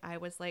night. I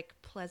was like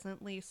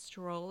pleasantly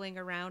strolling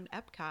around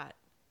Epcot.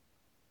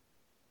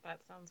 That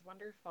sounds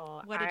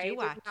wonderful. What did you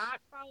watch? I did not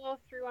follow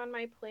through on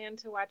my plan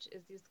to watch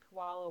Izzy's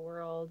Koala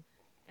World,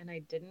 and I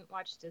didn't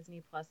watch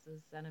Disney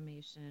Plus's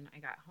Zenimation. I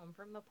got home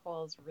from the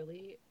polls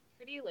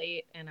pretty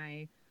late, and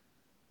I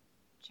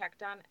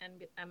checked on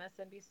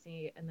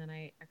MSNBC, and then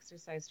I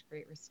exercised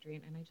great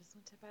restraint, and I just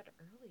went to bed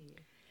early.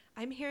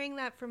 I'm hearing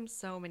that from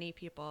so many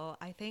people.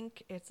 I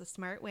think it's a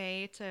smart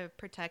way to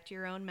protect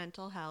your own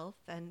mental health.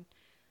 And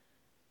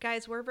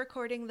guys, we're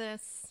recording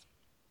this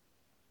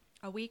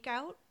a week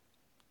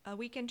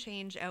and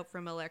change out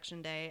from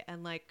election day,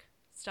 and like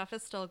stuff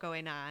is still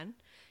going on.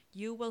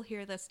 You will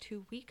hear this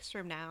 2 weeks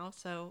from now,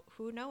 so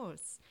who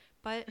knows?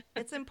 But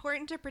it's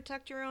important to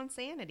protect your own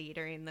sanity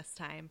during this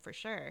time for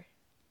sure.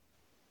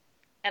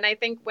 And I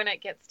think when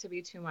it gets to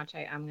be too much,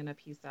 I am going to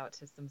peace out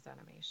to some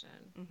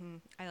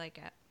Zenimation. I like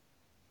it.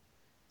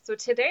 So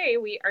today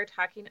we are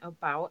talking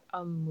about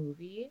a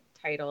movie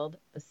titled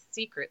The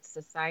Secret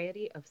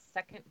Society of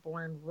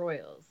Second-Born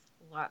Royals.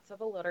 Lots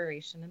of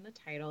alliteration in the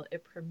title.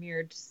 It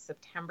premiered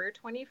September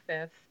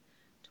 25th,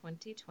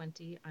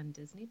 2020 on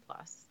Disney+.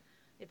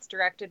 It's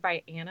directed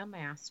by Anna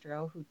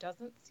Mastro, who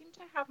doesn't seem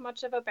to have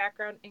much of a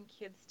background in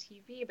kids'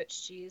 TV, but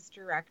she's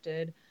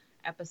directed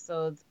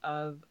episodes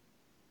of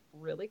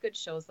really good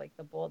shows like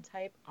The Bold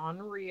Type,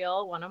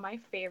 Unreal, one of my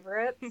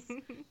favorites,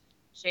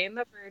 Jane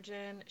the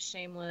Virgin,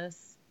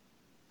 Shameless,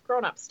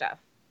 grown-up stuff.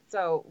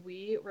 So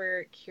we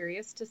were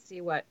curious to see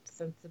what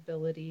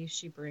sensibility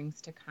she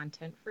brings to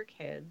content for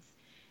kids.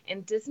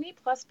 And Disney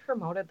Plus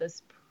promoted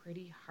this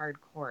pretty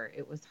hardcore.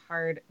 It was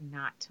hard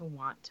not to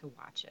want to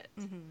watch it.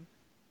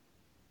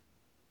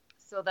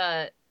 So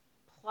the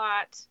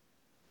plot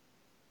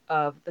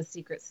of The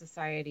Secret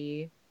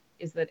Society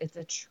is that it's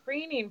a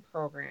training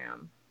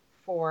program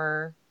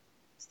for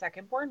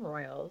second-born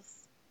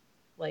royals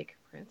like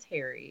Prince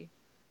Harry,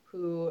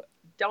 who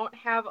don't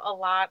have a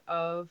lot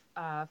of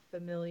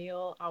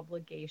familial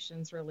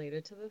obligations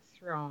related to the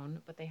throne,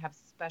 but they have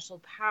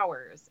special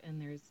powers, and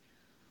there's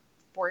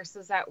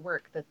forces at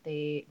work that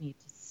they need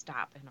to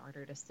stop in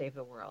order to save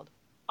the world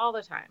all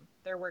the time.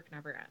 Their work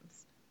never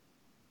ends.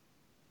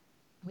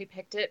 We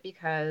picked it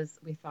because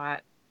we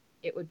thought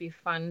it would be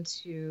fun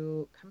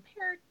to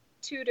compare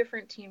two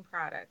different teen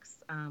products.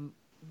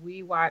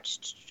 We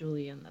watched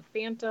Julie and the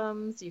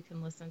Phantoms. You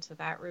can listen to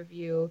that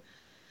review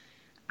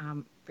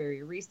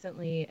very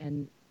recently,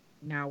 and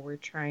now we're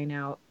trying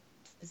out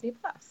Disney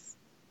Plus.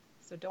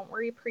 So don't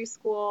worry,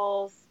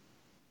 preschools.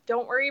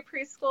 Don't worry,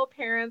 preschool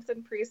parents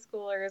and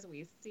preschoolers.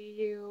 We see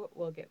you.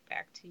 We'll get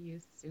back to you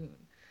soon.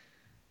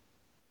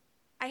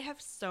 I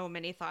have so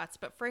many thoughts,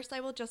 but first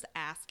I will just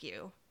ask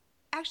you.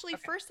 Actually,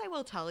 first I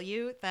will tell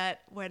you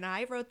that when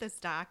I wrote this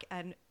doc,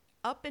 and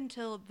up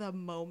until the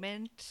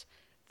moment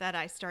that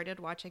I started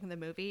watching the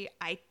movie,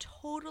 I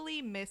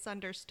totally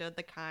misunderstood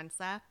the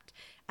concept.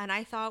 And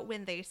I thought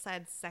when they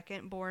said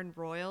second-born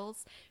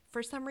royals,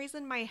 for some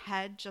reason my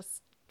head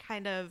just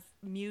kind of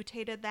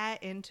mutated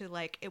that into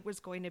like it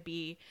was going to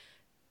be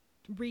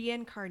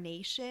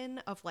reincarnation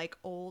of like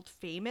old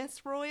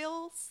famous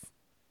royals.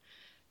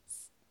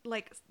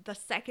 Like the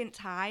second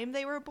time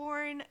they were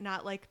born,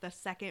 not like the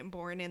second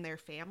born in their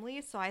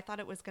family. So I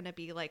thought it was going to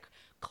be like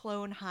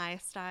Clone High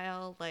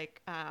style,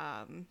 like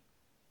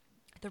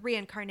the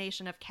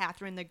reincarnation of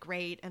Catherine the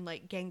Great and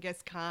like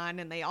Genghis Khan,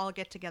 and they all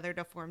get together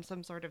to form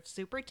some sort of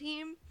super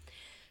team.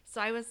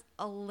 So I was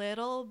a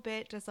little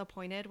bit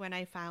disappointed when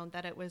I found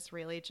that it was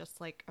really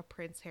just like a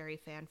Prince Harry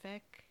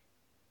fanfic.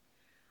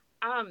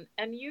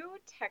 And you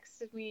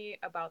texted me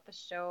about the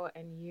show,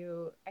 and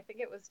I think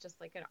it was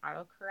just like an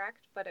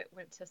autocorrect, but it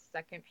went to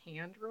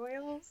Secondhand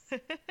Royals,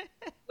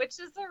 which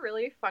is a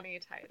really funny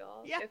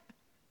title. Yeah. If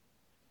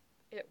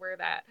it were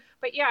that.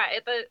 But yeah,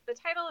 the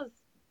title is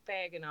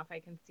vague enough.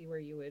 I can see where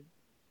you would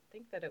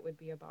think that it would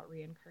be about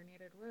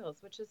reincarnated royals,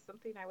 which is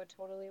something I would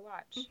totally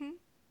watch. Hmm.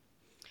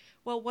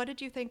 Well, what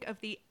did you think of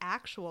the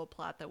actual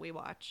plot that we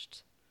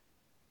watched?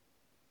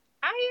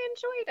 I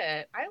enjoyed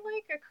it. I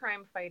like a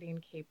crime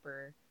fighting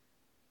caper.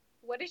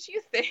 What did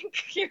you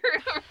think? You're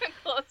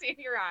closing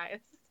your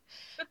eyes.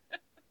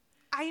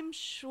 I'm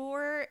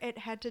sure it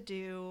had to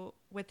do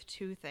with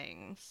two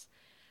things.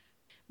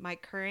 My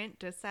current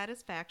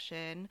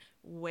dissatisfaction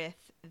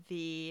with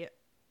the,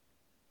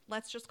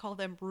 let's just call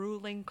them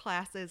ruling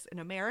classes in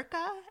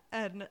America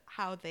and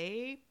how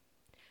they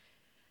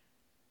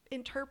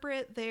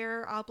interpret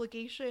their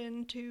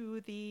obligation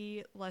to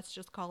the, let's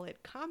just call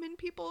it common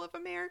people of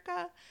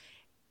America.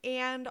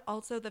 And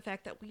also the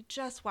fact that we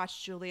just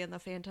watched Julie and the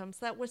Phantoms.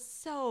 That was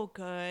so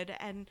good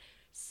and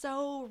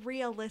so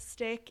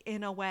realistic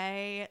in a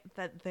way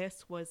that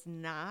this was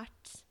not.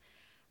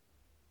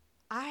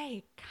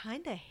 I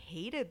kind of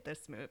hated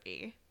this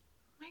movie.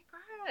 Oh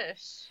my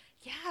gosh.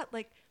 Yeah,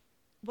 like,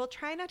 we'll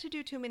try not to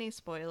do too many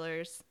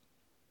spoilers,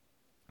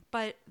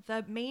 but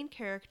the main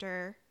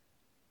character,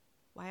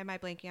 why am I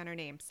blanking on her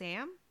name?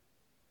 Sam?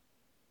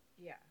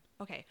 Yeah.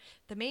 Okay,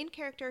 the main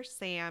character,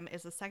 Sam,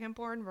 is the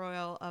second-born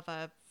royal of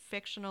a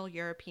fictional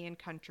European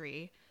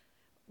country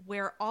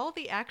where all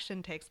the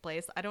action takes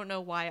place. I don't know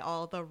why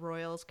all the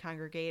royals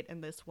congregate in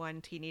this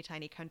one teeny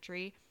tiny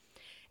country.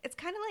 It's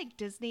kind of like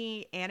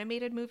Disney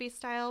animated movie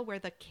style where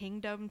the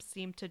kingdoms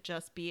seem to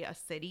just be a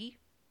city.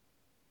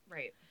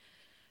 Right.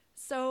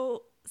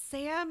 So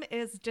Sam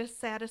is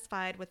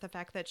dissatisfied with the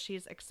fact that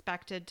she's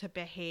expected to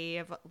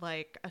behave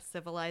like a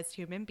civilized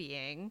human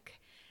being.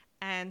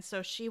 And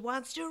so she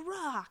wants to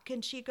rock,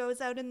 and she goes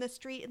out in the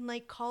street and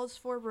like calls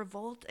for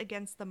revolt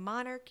against the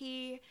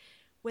monarchy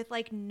with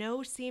like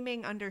no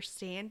seeming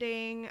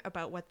understanding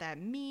about what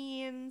that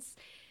means.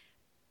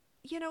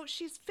 You know,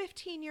 she's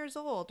 15 years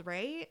old,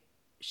 right?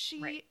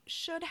 She Right.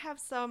 should have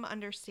some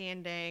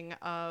understanding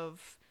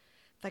of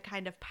the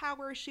kind of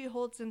power she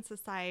holds in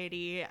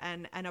society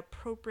and an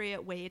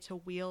appropriate way to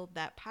wield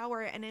that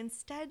power. And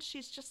instead,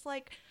 she's just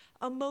like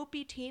a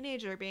mopey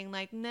teenager being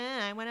like,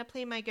 nah, I want to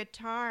play my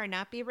guitar,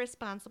 not be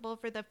responsible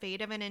for the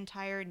fate of an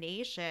entire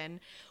nation.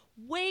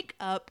 Wake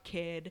up,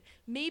 kid.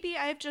 Maybe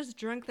I've just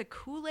drunk the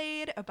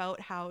Kool-Aid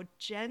about how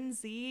Gen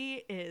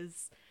Z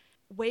is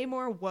way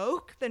more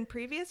woke than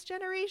previous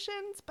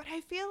generations, but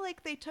I feel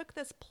like they took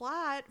this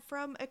plot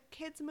from a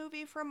kids'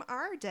 movie from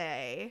our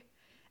day.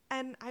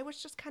 And I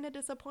was just kind of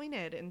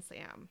disappointed in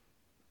Sam.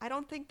 I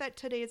don't think that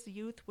today's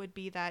youth would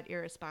be that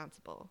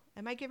irresponsible.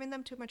 Am I giving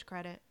them too much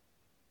credit?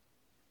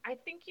 I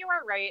think you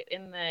are right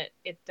in that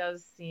it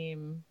does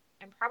seem,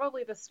 and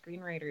probably the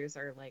screenwriters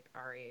are like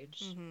our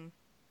age Mm-hmm.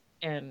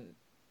 and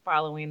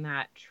following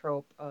that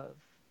trope of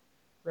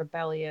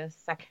rebellious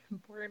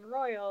second-born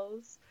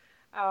royals.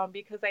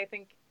 Because I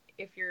think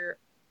if you're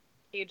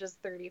ages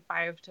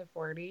 35 to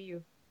 40,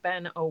 you've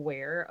been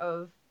aware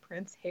of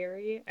Prince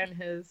Harry and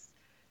his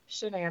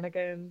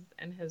shenanigans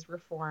and his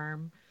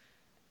reform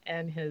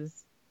and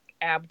his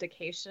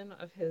abdication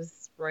of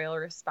his royal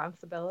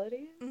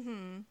responsibilities.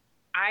 Mm-hmm.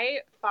 I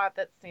thought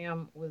that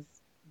Sam was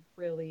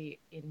really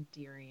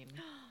endearing.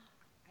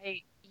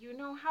 You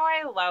know how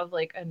I love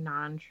like a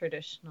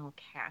non-traditional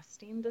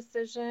casting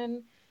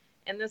decision,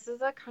 and this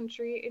is a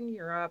country in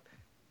Europe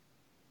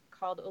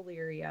called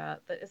Illyria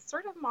that is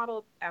sort of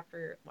modeled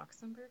after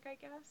Luxembourg, I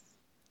guess.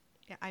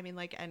 Yeah, I mean,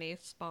 like any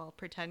small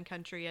pretend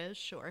country is,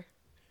 sure.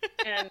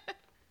 And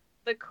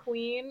the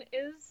queen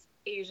is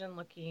Asian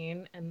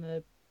looking, and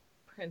the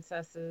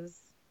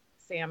princesses,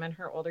 Sam and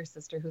her older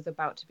sister, who's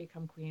about to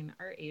become queen,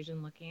 are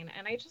Asian looking.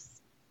 And I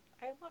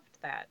loved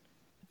that.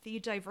 The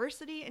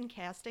diversity in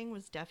casting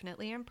was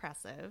definitely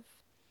impressive.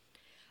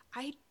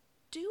 I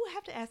do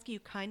have to ask you,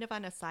 kind of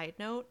on a side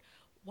note,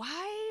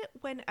 why,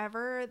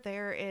 whenever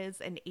there is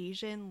an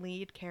Asian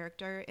lead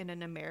character in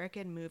an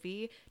American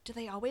movie, do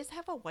they always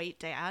have a white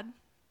dad?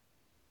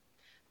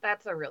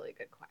 That's a really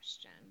good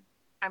question.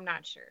 I'm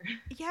not sure.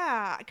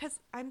 Yeah, because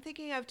I'm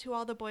thinking of To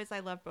All the Boys I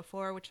Loved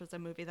Before, which was a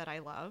movie that I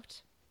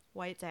loved.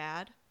 White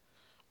dad.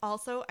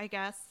 Also, I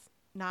guess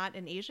not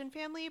an Asian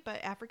family,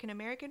 but African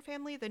American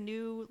family. The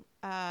new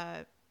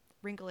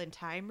Wrinkle in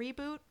Time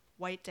reboot.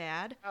 White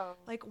dad. Oh,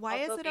 Like,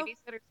 why also is it?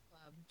 Babysitter's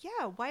Club.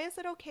 Yeah, why is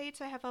it okay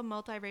to have a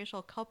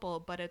multiracial couple,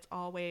 but it's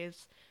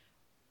always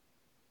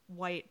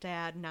white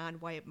dad,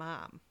 non-white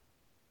mom?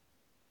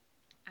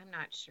 I'm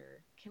not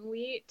sure. Can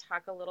we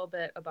talk a little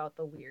bit about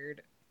the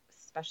weird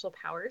special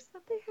powers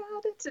that they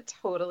had to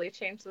totally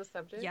change the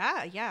subject?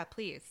 Yeah,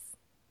 please.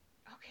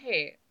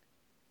 Okay.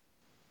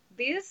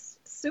 These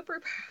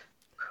super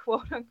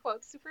quote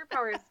unquote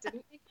superpowers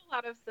didn't make a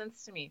lot of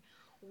sense to me.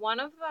 One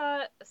of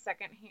the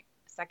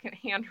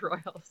second-hand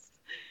royals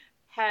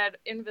had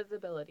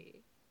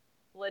invisibility,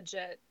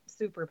 legit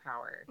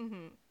superpower.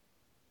 Mm-hmm.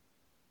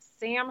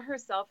 Sam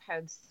herself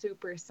had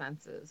super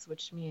senses,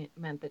 which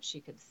meant that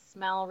she could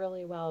smell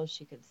really well,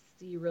 she could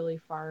see really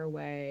far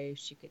away,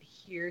 she could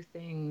hear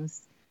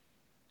things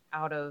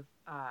out of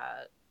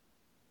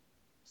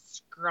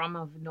scrum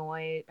of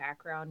noise,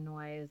 background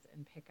noise,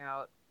 and pick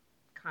out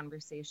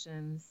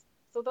conversations.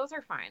 So those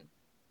are fine.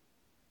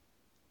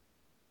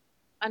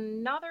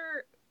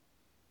 another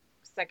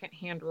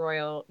secondhand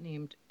royal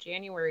named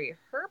January,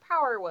 her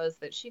power was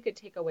that she could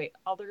take away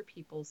other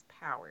people's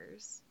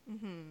powers.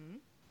 Mm-hmm.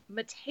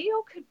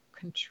 Mateo could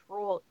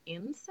control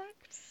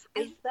insects.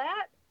 Yeah.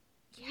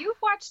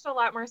 You've watched a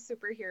lot more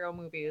superhero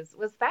movies.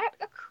 Was that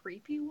a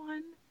creepy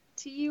one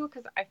to you?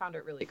 Because I found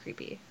it really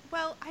creepy.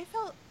 Well, I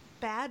felt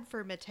bad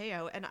for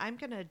Mateo, and I'm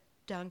going to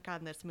dunk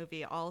on this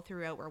movie all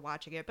throughout we're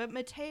watching it. But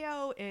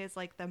Mateo is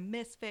like the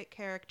misfit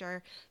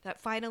character that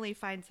finally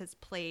finds his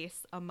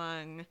place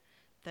among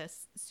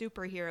this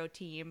superhero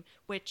team,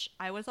 which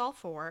I was all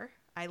for.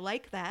 I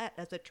like that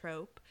as a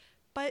trope.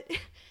 But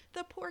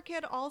the poor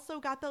kid also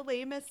got the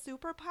lamest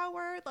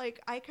superpower.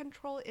 Like, I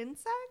control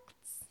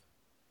insects?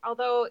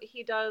 Although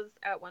he does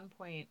at one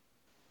point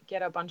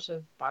get a bunch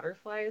of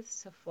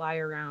butterflies to fly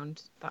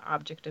around the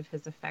object of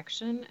his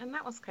affection, and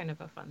that was kind of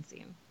a fun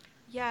scene.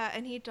 Yeah,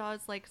 and he does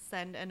like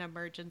send an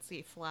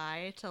emergency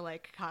fly to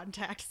like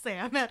contact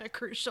Sam at a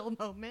crucial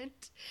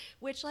moment,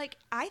 which like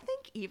I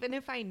think even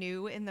if I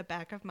knew in the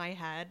back of my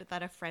head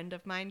that a friend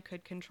of mine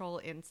could control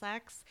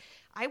insects,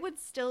 I would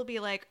still be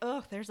like,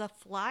 "Oh, there's a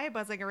fly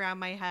buzzing around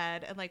my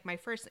head." And like my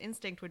first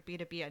instinct would be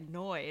to be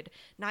annoyed,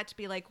 not to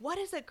be like, "What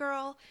is it,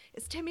 girl?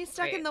 Is Timmy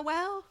stuck in the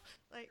well?"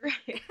 Like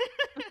Right.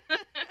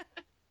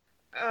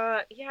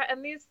 Yeah,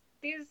 and these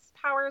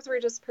powers were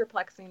just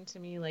perplexing to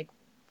me. Like,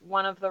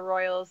 one of the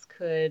royals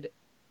could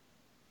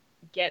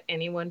get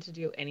anyone to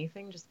do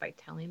anything just by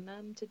telling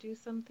them to do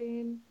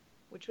something,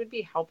 which would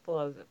be helpful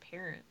as a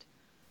parent.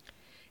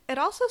 It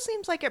also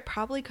seems like it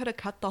probably could have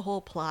cut the whole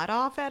plot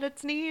off at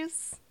its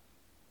knees.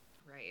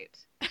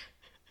 Right.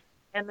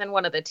 And then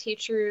one of the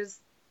teachers,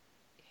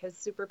 his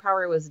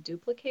superpower was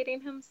duplicating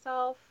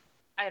himself.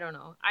 I don't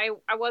know.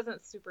 I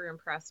wasn't super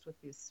impressed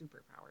with these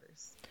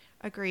superpowers.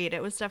 Agreed.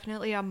 It was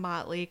definitely a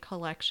motley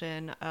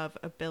collection of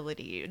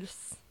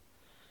abilities.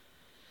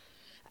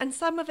 And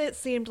some of it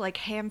seemed like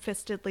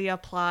ham-fistedly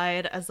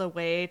applied as a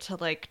way to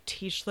like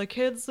teach the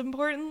kids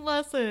important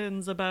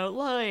lessons about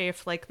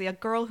life. Like the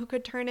girl who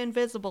could turn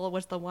invisible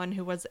was the one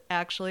who was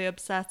actually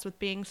obsessed with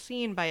being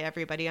seen by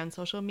everybody on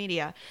social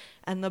media.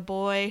 And the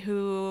boy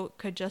who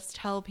could just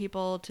tell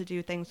people to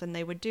do things and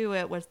they would do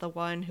it was the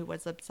one who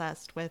was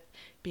obsessed with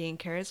being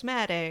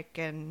charismatic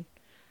and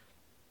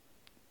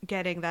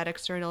getting that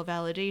external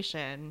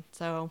validation.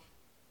 So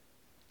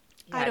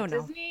Yeah, I don't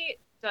know. Disney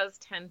does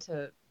tend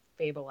to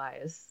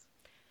fableize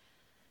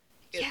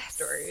its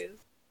stories.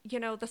 You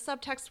know, the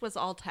subtext was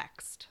all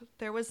text.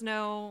 There was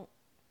no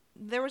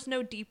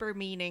deeper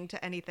meaning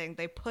to anything.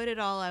 They put it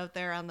all out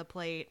there on the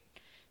plate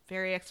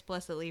very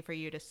explicitly for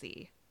you to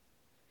see.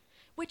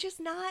 Which is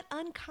not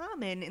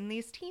uncommon in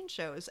these teen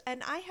shows.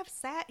 And I have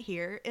sat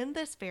here in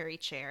this very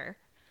chair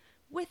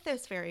with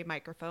this very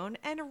microphone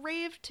and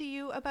raved to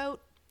you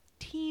about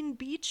Teen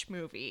Beach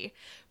Movie.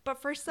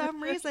 But for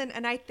some reason,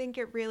 and I think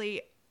it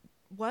really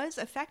was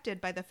affected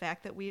by the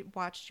fact that we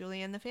watched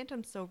Julie and the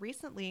Phantom so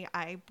recently,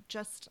 I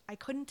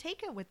couldn't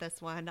take it with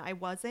this one. I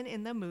wasn't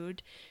in the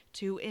mood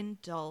to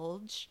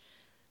indulge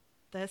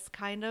this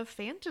kind of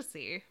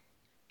fantasy.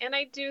 And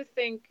I do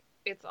think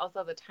it's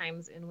also the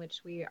times in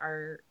which we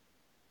are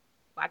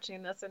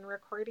watching this and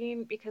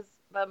recording, because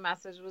the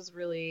message was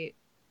really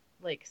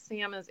like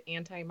Sam is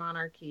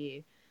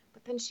anti-monarchy,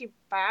 but then she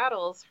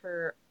battles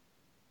her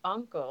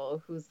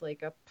uncle who's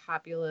like a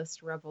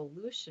populist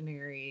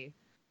revolutionary.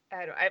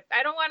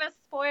 I don't want to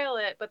spoil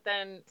it, but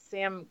then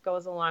Sam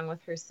goes along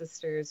with her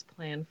sister's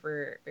plan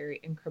for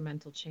very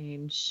incremental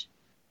change.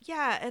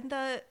 Yeah, and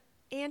the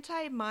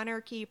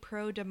anti-monarchy,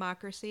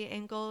 pro-democracy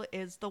angle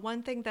is the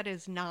one thing that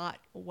is not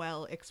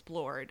well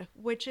explored,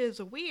 which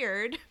is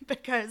weird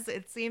because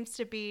it seems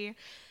to be,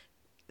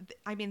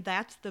 I mean,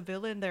 that's the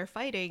villain they're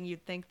fighting.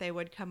 You'd think they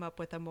would come up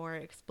with a more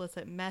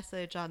explicit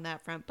message on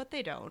that front, but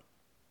they don't.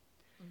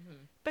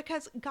 Mm-hmm.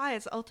 Because,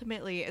 guys,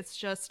 ultimately, it's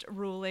just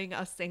ruling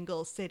a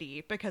single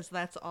city because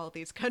that's all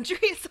these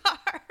countries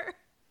are.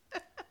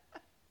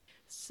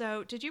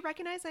 So, did you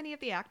recognize any of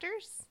the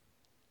actors?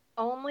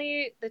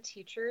 Only the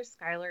teacher,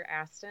 Skylar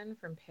Astin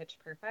from Pitch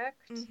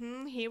Perfect.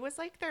 Mm-hmm. He was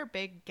like their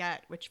big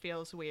get, which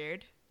feels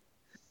weird.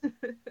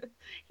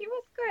 He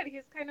was good.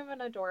 He's kind of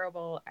an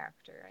adorable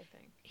actor, I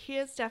think. He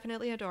is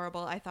definitely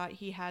adorable. I thought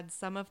he had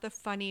some of the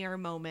funnier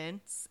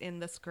moments in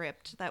the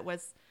script that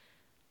was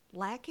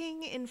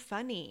lacking in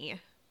funny.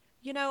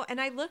 You know, and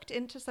I looked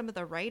into some of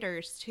the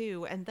writers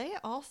too, and they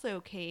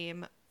also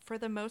came, for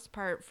the most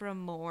part, from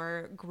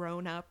more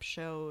grown-up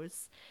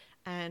shows.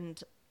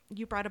 And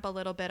you brought up a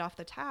little bit off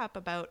the top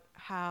about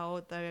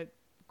how the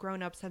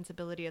grown-up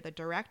sensibility of the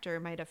director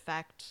might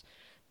affect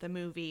the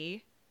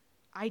movie.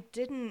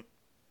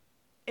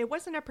 It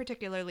wasn't a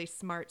particularly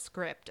smart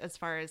script as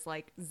far as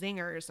like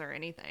zingers or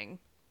anything.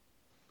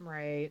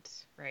 Right.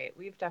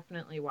 We've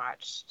definitely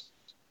watched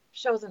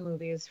shows and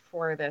movies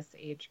for this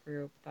age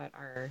group that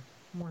are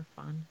more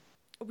fun.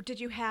 Did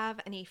you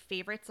have any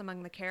favorites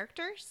among the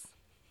characters?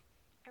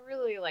 I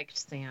really liked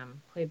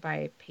Sam, played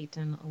by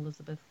Peyton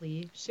Elizabeth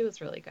Lee. She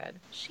was really good.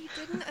 She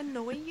didn't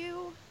annoy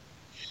you?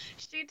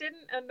 She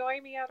didn't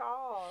annoy me at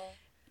all.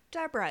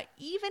 Deborah,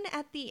 even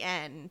at the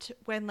end,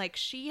 when like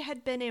she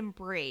had been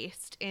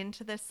embraced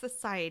into this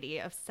society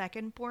of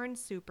second-born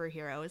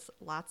superheroes,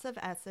 lots of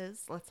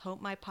S's, let's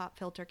hope my pop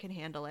filter can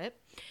handle it,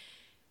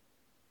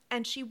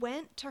 and she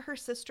went to her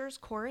sister's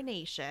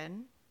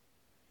coronation,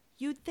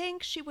 you'd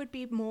think she would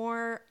be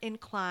more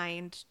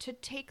inclined to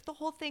take the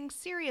whole thing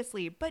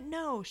seriously, but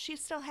no, she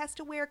still has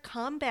to wear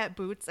combat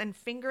boots and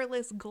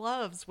fingerless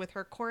gloves with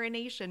her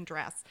coronation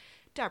dress.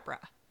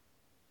 Deborah.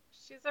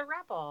 She's a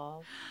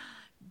rebel.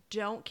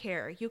 Don't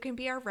care. You can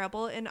be a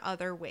rebel in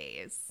other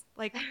ways.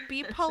 Like,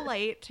 be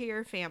polite to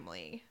your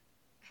family.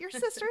 Your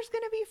sister's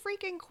gonna be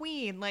freaking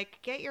queen. Like,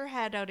 get your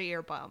head out of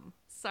your bum.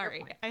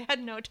 Sorry. I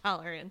had no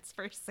tolerance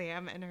for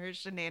Sam and her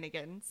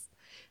shenanigans.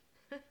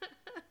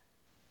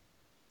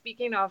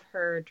 Speaking of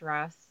her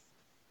dress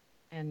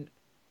and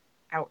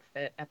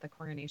outfit at the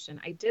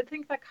coronation, I did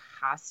think the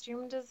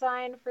costume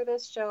design for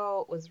this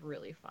show was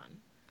really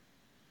fun.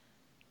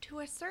 To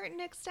a certain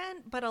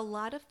extent, but a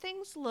lot of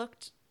things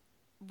looked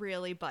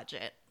really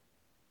budget.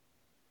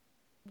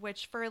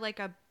 Which for like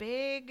a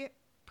big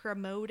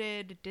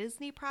promoted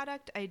Disney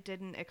product, I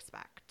didn't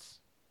expect.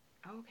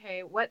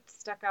 Okay, what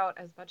stuck out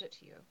as budget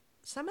to you?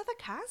 Some of the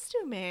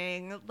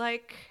costuming,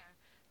 like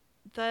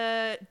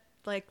the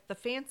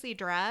fancy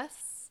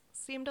dress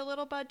seemed a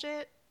little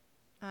budget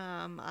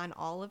on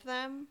all of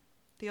them.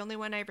 The only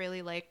one I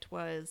really liked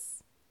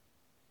was,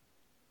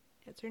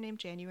 what's her name,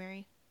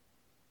 January?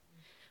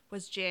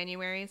 Was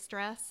January's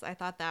dress. I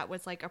thought that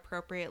was like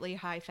appropriately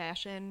high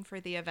fashion for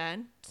the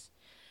event.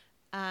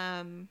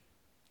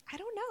 I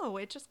don't know.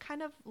 It just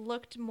kind of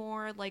looked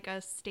more like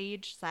a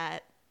stage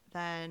set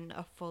than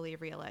a fully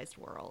realized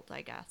world,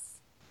 I guess.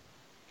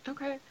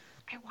 Okay.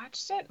 I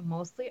watched it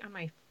mostly on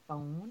my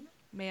phone.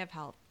 May have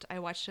helped. I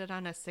watched it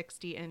on a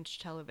 60-inch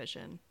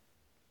television.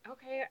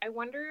 Okay, I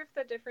wonder if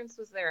the difference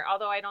was there,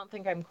 although I don't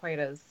think I'm quite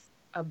as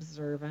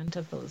observant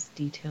of those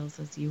details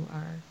as you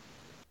are.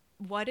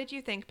 What did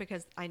you think?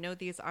 Because I know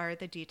these are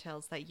the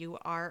details that you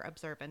are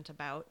observant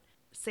about.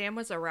 Sam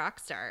was a rock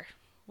star.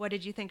 What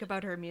did you think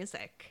about her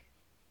music?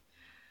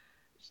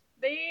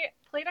 They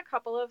played a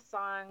couple of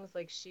songs,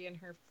 like She and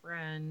Her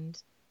Friend,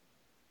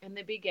 in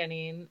the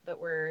beginning that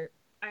were,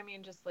 I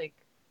mean, just like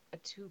a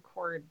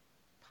 2-chord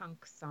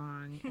punk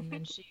song. And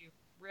then she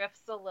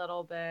riffs a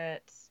little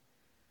bit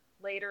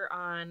later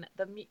on.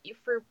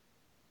 For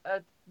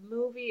a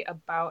movie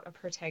about a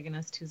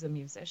protagonist who's a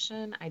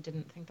musician, I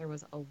didn't think there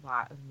was a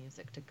lot of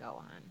music to go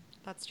on.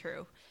 That's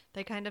true.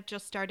 They kind of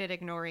just started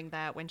ignoring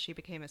that when she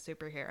became a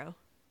superhero.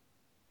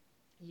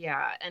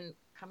 Yeah, and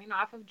coming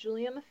off of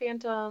Julie and the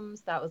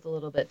Phantoms, that was a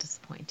little bit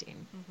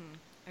disappointing.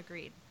 Mm-hmm.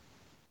 Agreed.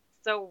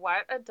 So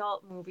what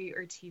adult movie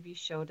or TV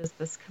show does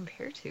this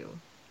compare to?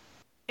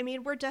 I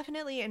mean, we're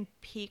definitely in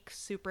peak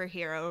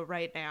superhero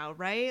right now,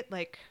 right?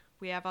 Like,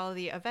 we have all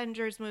the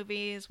Avengers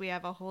movies. We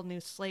have a whole new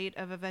slate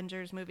of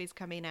Avengers movies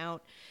coming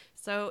out.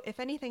 So,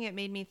 if anything, it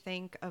made me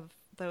think of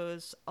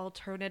those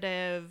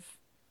alternative,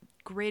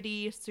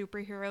 gritty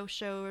superhero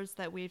shows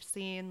that we've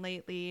seen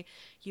lately.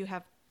 You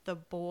have The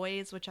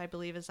Boys, which I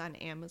believe is on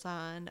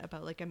Amazon,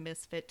 about like a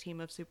misfit team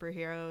of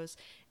superheroes.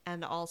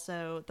 And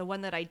also the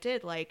one that I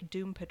did like,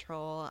 Doom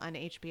Patrol on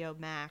HBO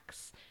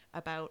Max,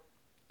 about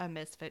a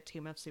misfit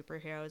team of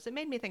superheroes. It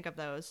made me think of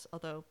those,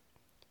 although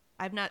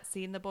I've not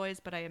seen The Boys,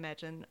 but I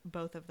imagine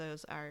both of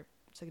those are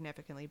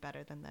significantly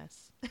better than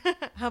this.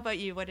 How about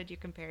you? What did you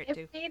compare it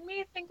to? It made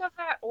me think of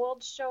that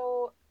old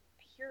show,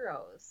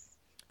 Heroes.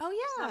 Oh, It's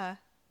yeah. not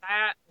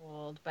that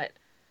old, but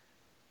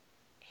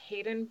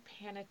Hayden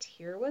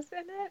Panettiere was in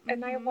it,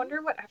 and I Mhm.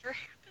 wonder whatever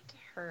happened to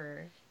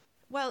her.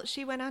 Well,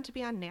 she went on to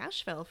be on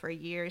Nashville for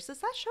years. Is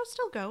that show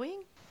still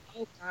going?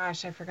 Oh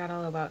gosh, I forgot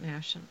all about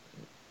Nashville.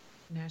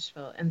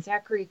 And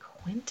Zachary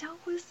Quinto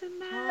was in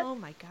that. Oh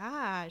my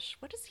gosh.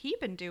 What has he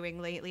been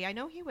doing lately? I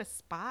know he was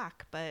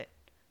Spock, but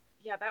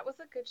Yeah, that was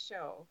a good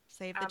show.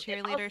 save the It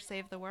cheerleader, also-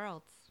 save the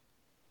world.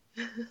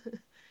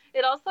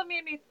 It also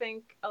made me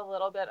think a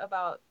little bit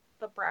about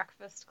The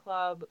Breakfast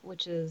Club,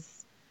 which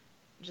is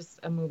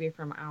just a movie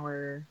from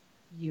our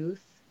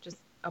youth. Just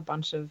a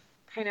bunch of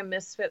kind of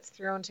misfits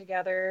thrown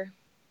together.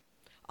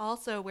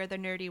 Also, where the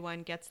nerdy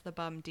one gets the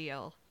bum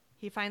deal.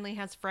 He finally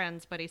has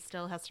friends, but he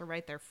still has to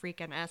write their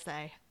freaking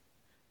essay.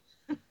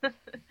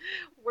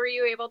 Were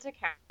you able to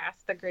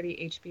cast the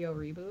gritty HBO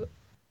reboot?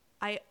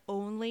 I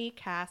only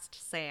cast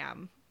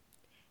Sam,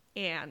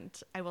 and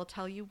I will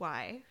tell you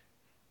why.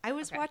 I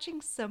was Okay.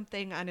 watching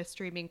something on a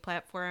streaming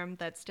platform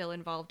that still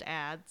involved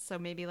ads, so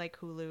maybe like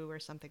Hulu or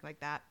something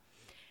like that.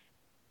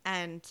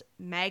 And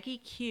Maggie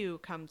Q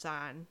comes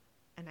on,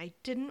 and I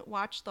didn't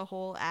watch the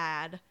whole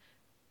ad,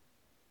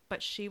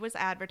 but she was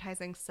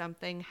advertising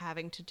something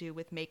having to do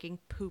with making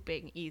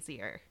pooping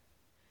easier.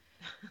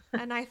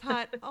 And I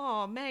thought,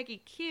 oh,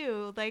 Maggie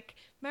Q, like,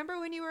 remember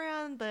when you were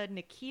on the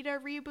Nikita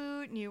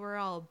reboot and you were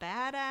all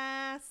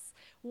badass?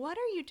 What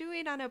are you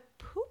doing on a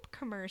poop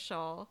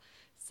commercial?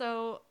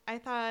 So I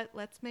thought,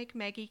 let's make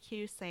Maggie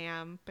Q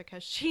Sam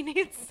because she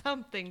needs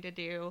something to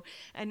do.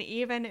 And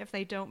even if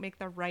they don't make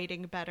the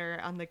writing better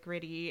on the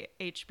gritty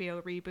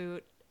HBO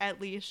reboot, at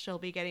least she'll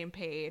be getting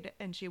paid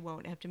and she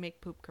won't have to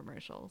make poop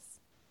commercials.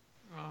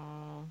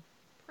 Oh,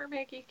 poor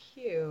Maggie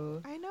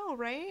Q. I know,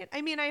 right?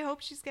 I mean, I hope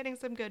she's getting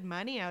some good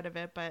money out of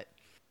it, but...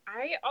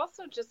 I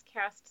also just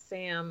cast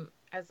Sam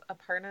as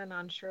Aparna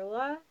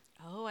Nancherla.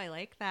 Oh, I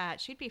like that.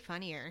 She'd be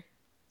funnier.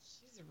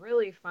 She's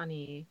really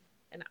funny.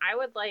 And I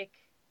would like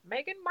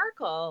Meghan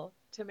Markle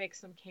to make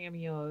some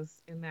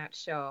cameos in that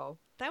show.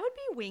 That would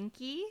be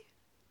Winky.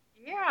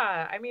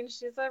 Yeah, I mean,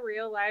 she's a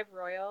real live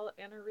royal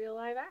and a real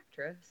live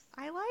actress.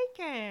 I like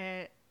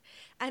it.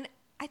 And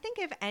I think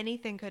if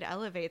anything could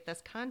elevate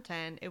this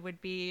content, it would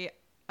be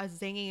a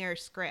zingier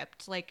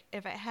script. Like,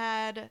 if it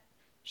had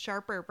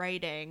sharper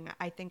writing,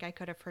 I think I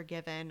could have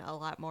forgiven a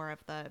lot more of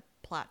the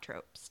plot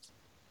tropes.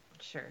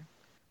 Sure.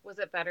 Was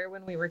it better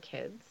when we were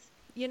kids?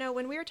 You know,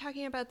 when we were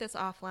talking about this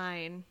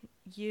offline,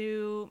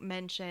 you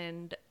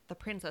mentioned The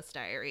Princess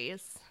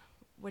Diaries,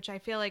 which I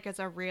feel like is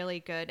a really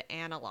good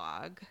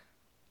analog.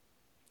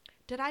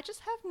 Did I just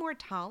have more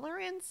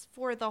tolerance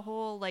for the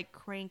whole, like,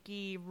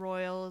 cranky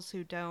royals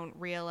who don't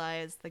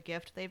realize the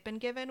gift they've been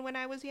given when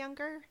I was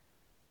younger?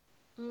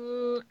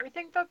 I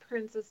think The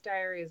Princess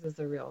Diaries is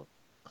a real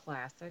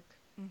classic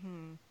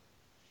Mm-hmm.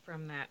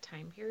 from that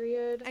time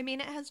period. I mean,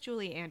 it has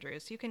Julie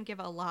Andrews. You can give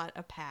a lot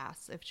a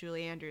pass if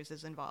Julie Andrews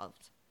is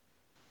involved.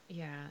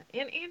 Yeah,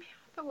 and Anne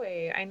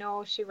Hathaway. I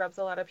know she rubs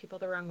a lot of people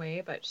the wrong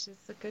way, but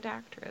she's a good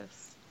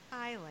actress.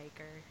 I like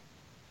her.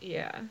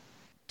 Yeah.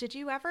 Did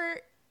you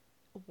ever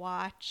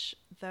watch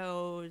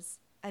those?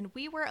 And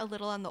we were a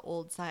little on the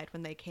old side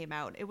when they came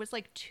out. It was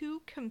like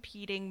two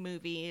competing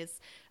movies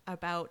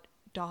about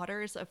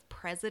daughters of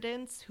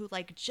presidents who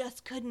like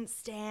just couldn't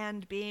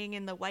stand being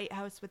in the White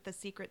House with the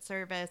Secret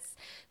Service,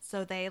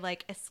 so they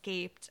like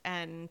escaped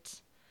and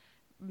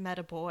met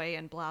a boy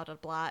and blah blah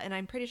blah. And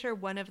I'm pretty sure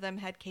one of them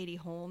had Katie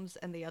Holmes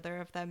and the other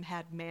of them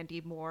had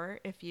Mandy Moore,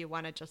 if you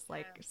want to just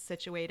like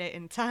situate it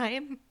in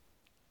time.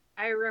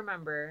 I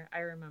remember.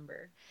 I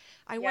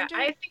Yeah, wonder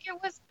I think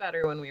it was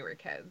better when we were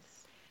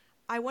kids.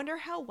 I wonder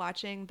how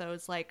watching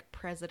those like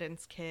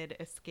President's Kid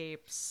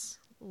escapes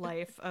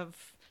life of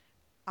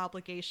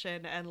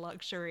obligation and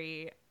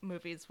luxury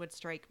movies would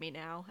strike me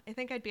now. I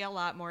think I'd be a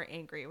lot more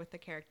angry with the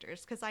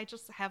characters because I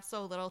just have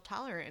so little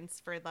tolerance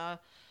for the,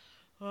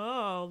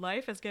 oh,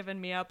 life has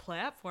given me a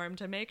platform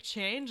to make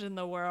change in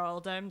the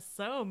world. I'm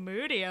so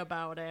moody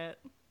about it.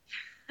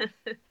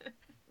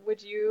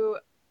 Would you,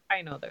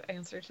 I know the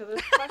answer to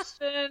this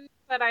question,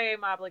 but I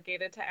am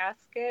obligated to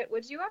ask it.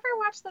 Would you ever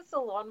watch this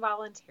alone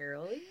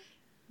voluntarily?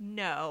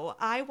 No,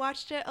 I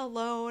watched it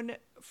alone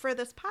for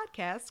this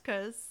podcast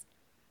because,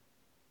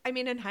 I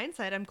mean, in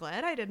hindsight, I'm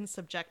glad I didn't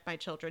subject my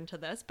children to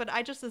this, but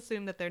I just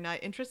assume that they're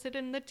not interested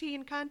in the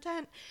teen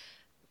content.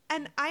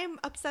 And I'm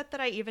upset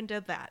that I even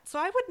did that. So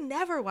I would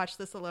never watch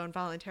this alone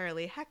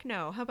voluntarily. Heck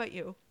no. How about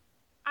you?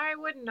 I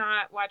would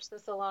not watch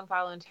this alone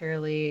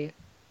voluntarily.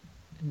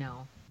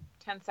 No.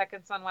 10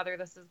 seconds on whether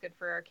this is good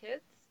for our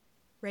kids.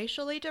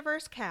 Racially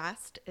diverse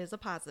cast is a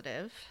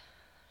positive.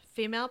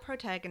 Female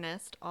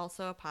protagonist,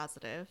 also a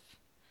positive.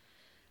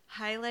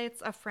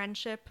 Highlights a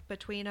friendship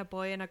between a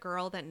boy and a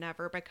girl that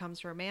never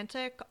becomes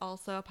romantic,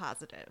 also a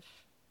positive.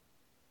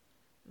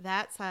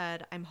 That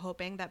said, I'm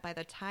hoping that by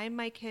the time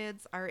my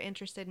kids are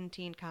interested in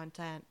teen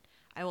content,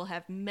 I will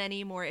have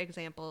many more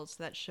examples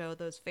that show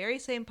those very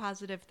same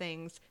positive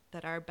things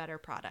that are better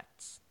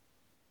products.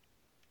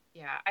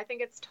 Yeah, I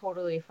think it's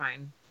totally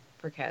fine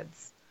for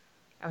kids.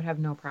 I would have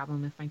no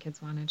problem if my kids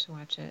wanted to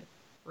watch it.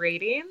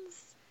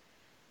 Ratings?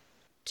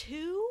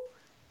 2?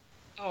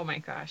 Oh my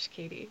gosh,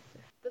 Katie.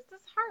 This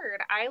is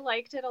hard. I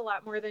liked it a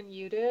lot more than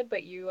you did,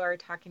 but you are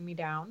talking me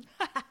down.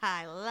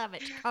 I love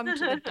it. Come to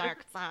the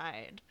dark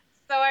side.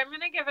 So I'm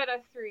going to give it a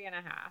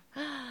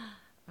 3.5.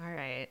 All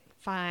right,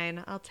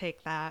 fine. I'll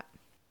take that.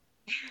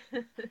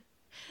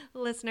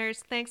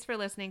 Listeners, thanks for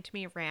listening to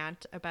me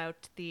rant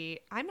about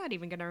I'm not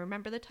even going to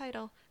remember the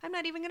title. I'm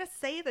not even going to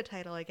say the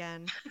title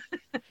again.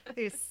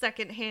 These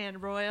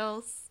secondhand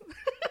royals.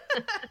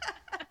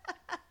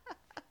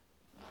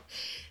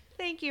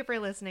 Thank you for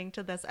listening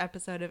to this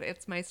episode of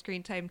It's My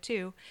Screen Time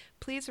Too.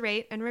 Please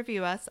rate and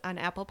review us on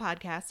Apple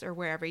Podcasts or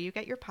wherever you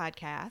get your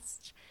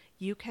podcasts.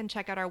 You can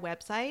check out our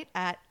website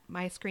at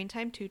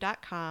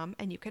myscreentime2.com,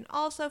 and you can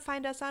also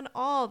find us on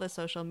all the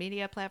social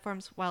media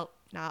platforms. Well,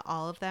 not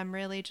all of them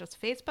really,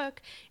 just Facebook,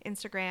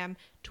 Instagram,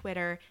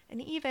 Twitter,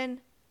 and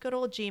even good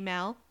old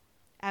Gmail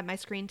at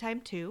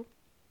myscreentime2.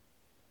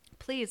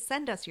 Please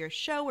send us your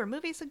show or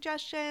movie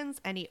suggestions,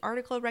 any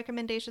article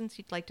recommendations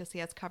you'd like to see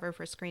us cover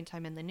for Screen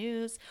Time in the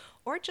News,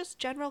 or just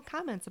general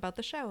comments about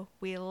the show.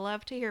 We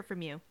love to hear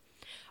from you.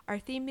 Our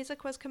theme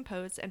music was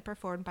composed and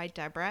performed by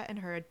Deborah and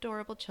her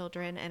adorable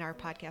children, and our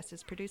podcast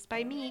is produced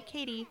by me,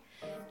 Katie.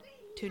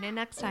 Tune in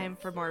next time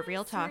for more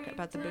real talk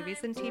about the movies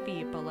and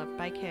TV beloved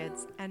by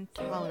kids and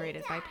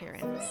tolerated by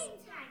parents.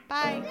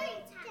 Bye!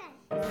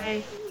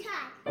 Bye.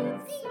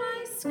 It's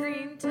my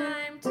screen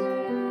time too.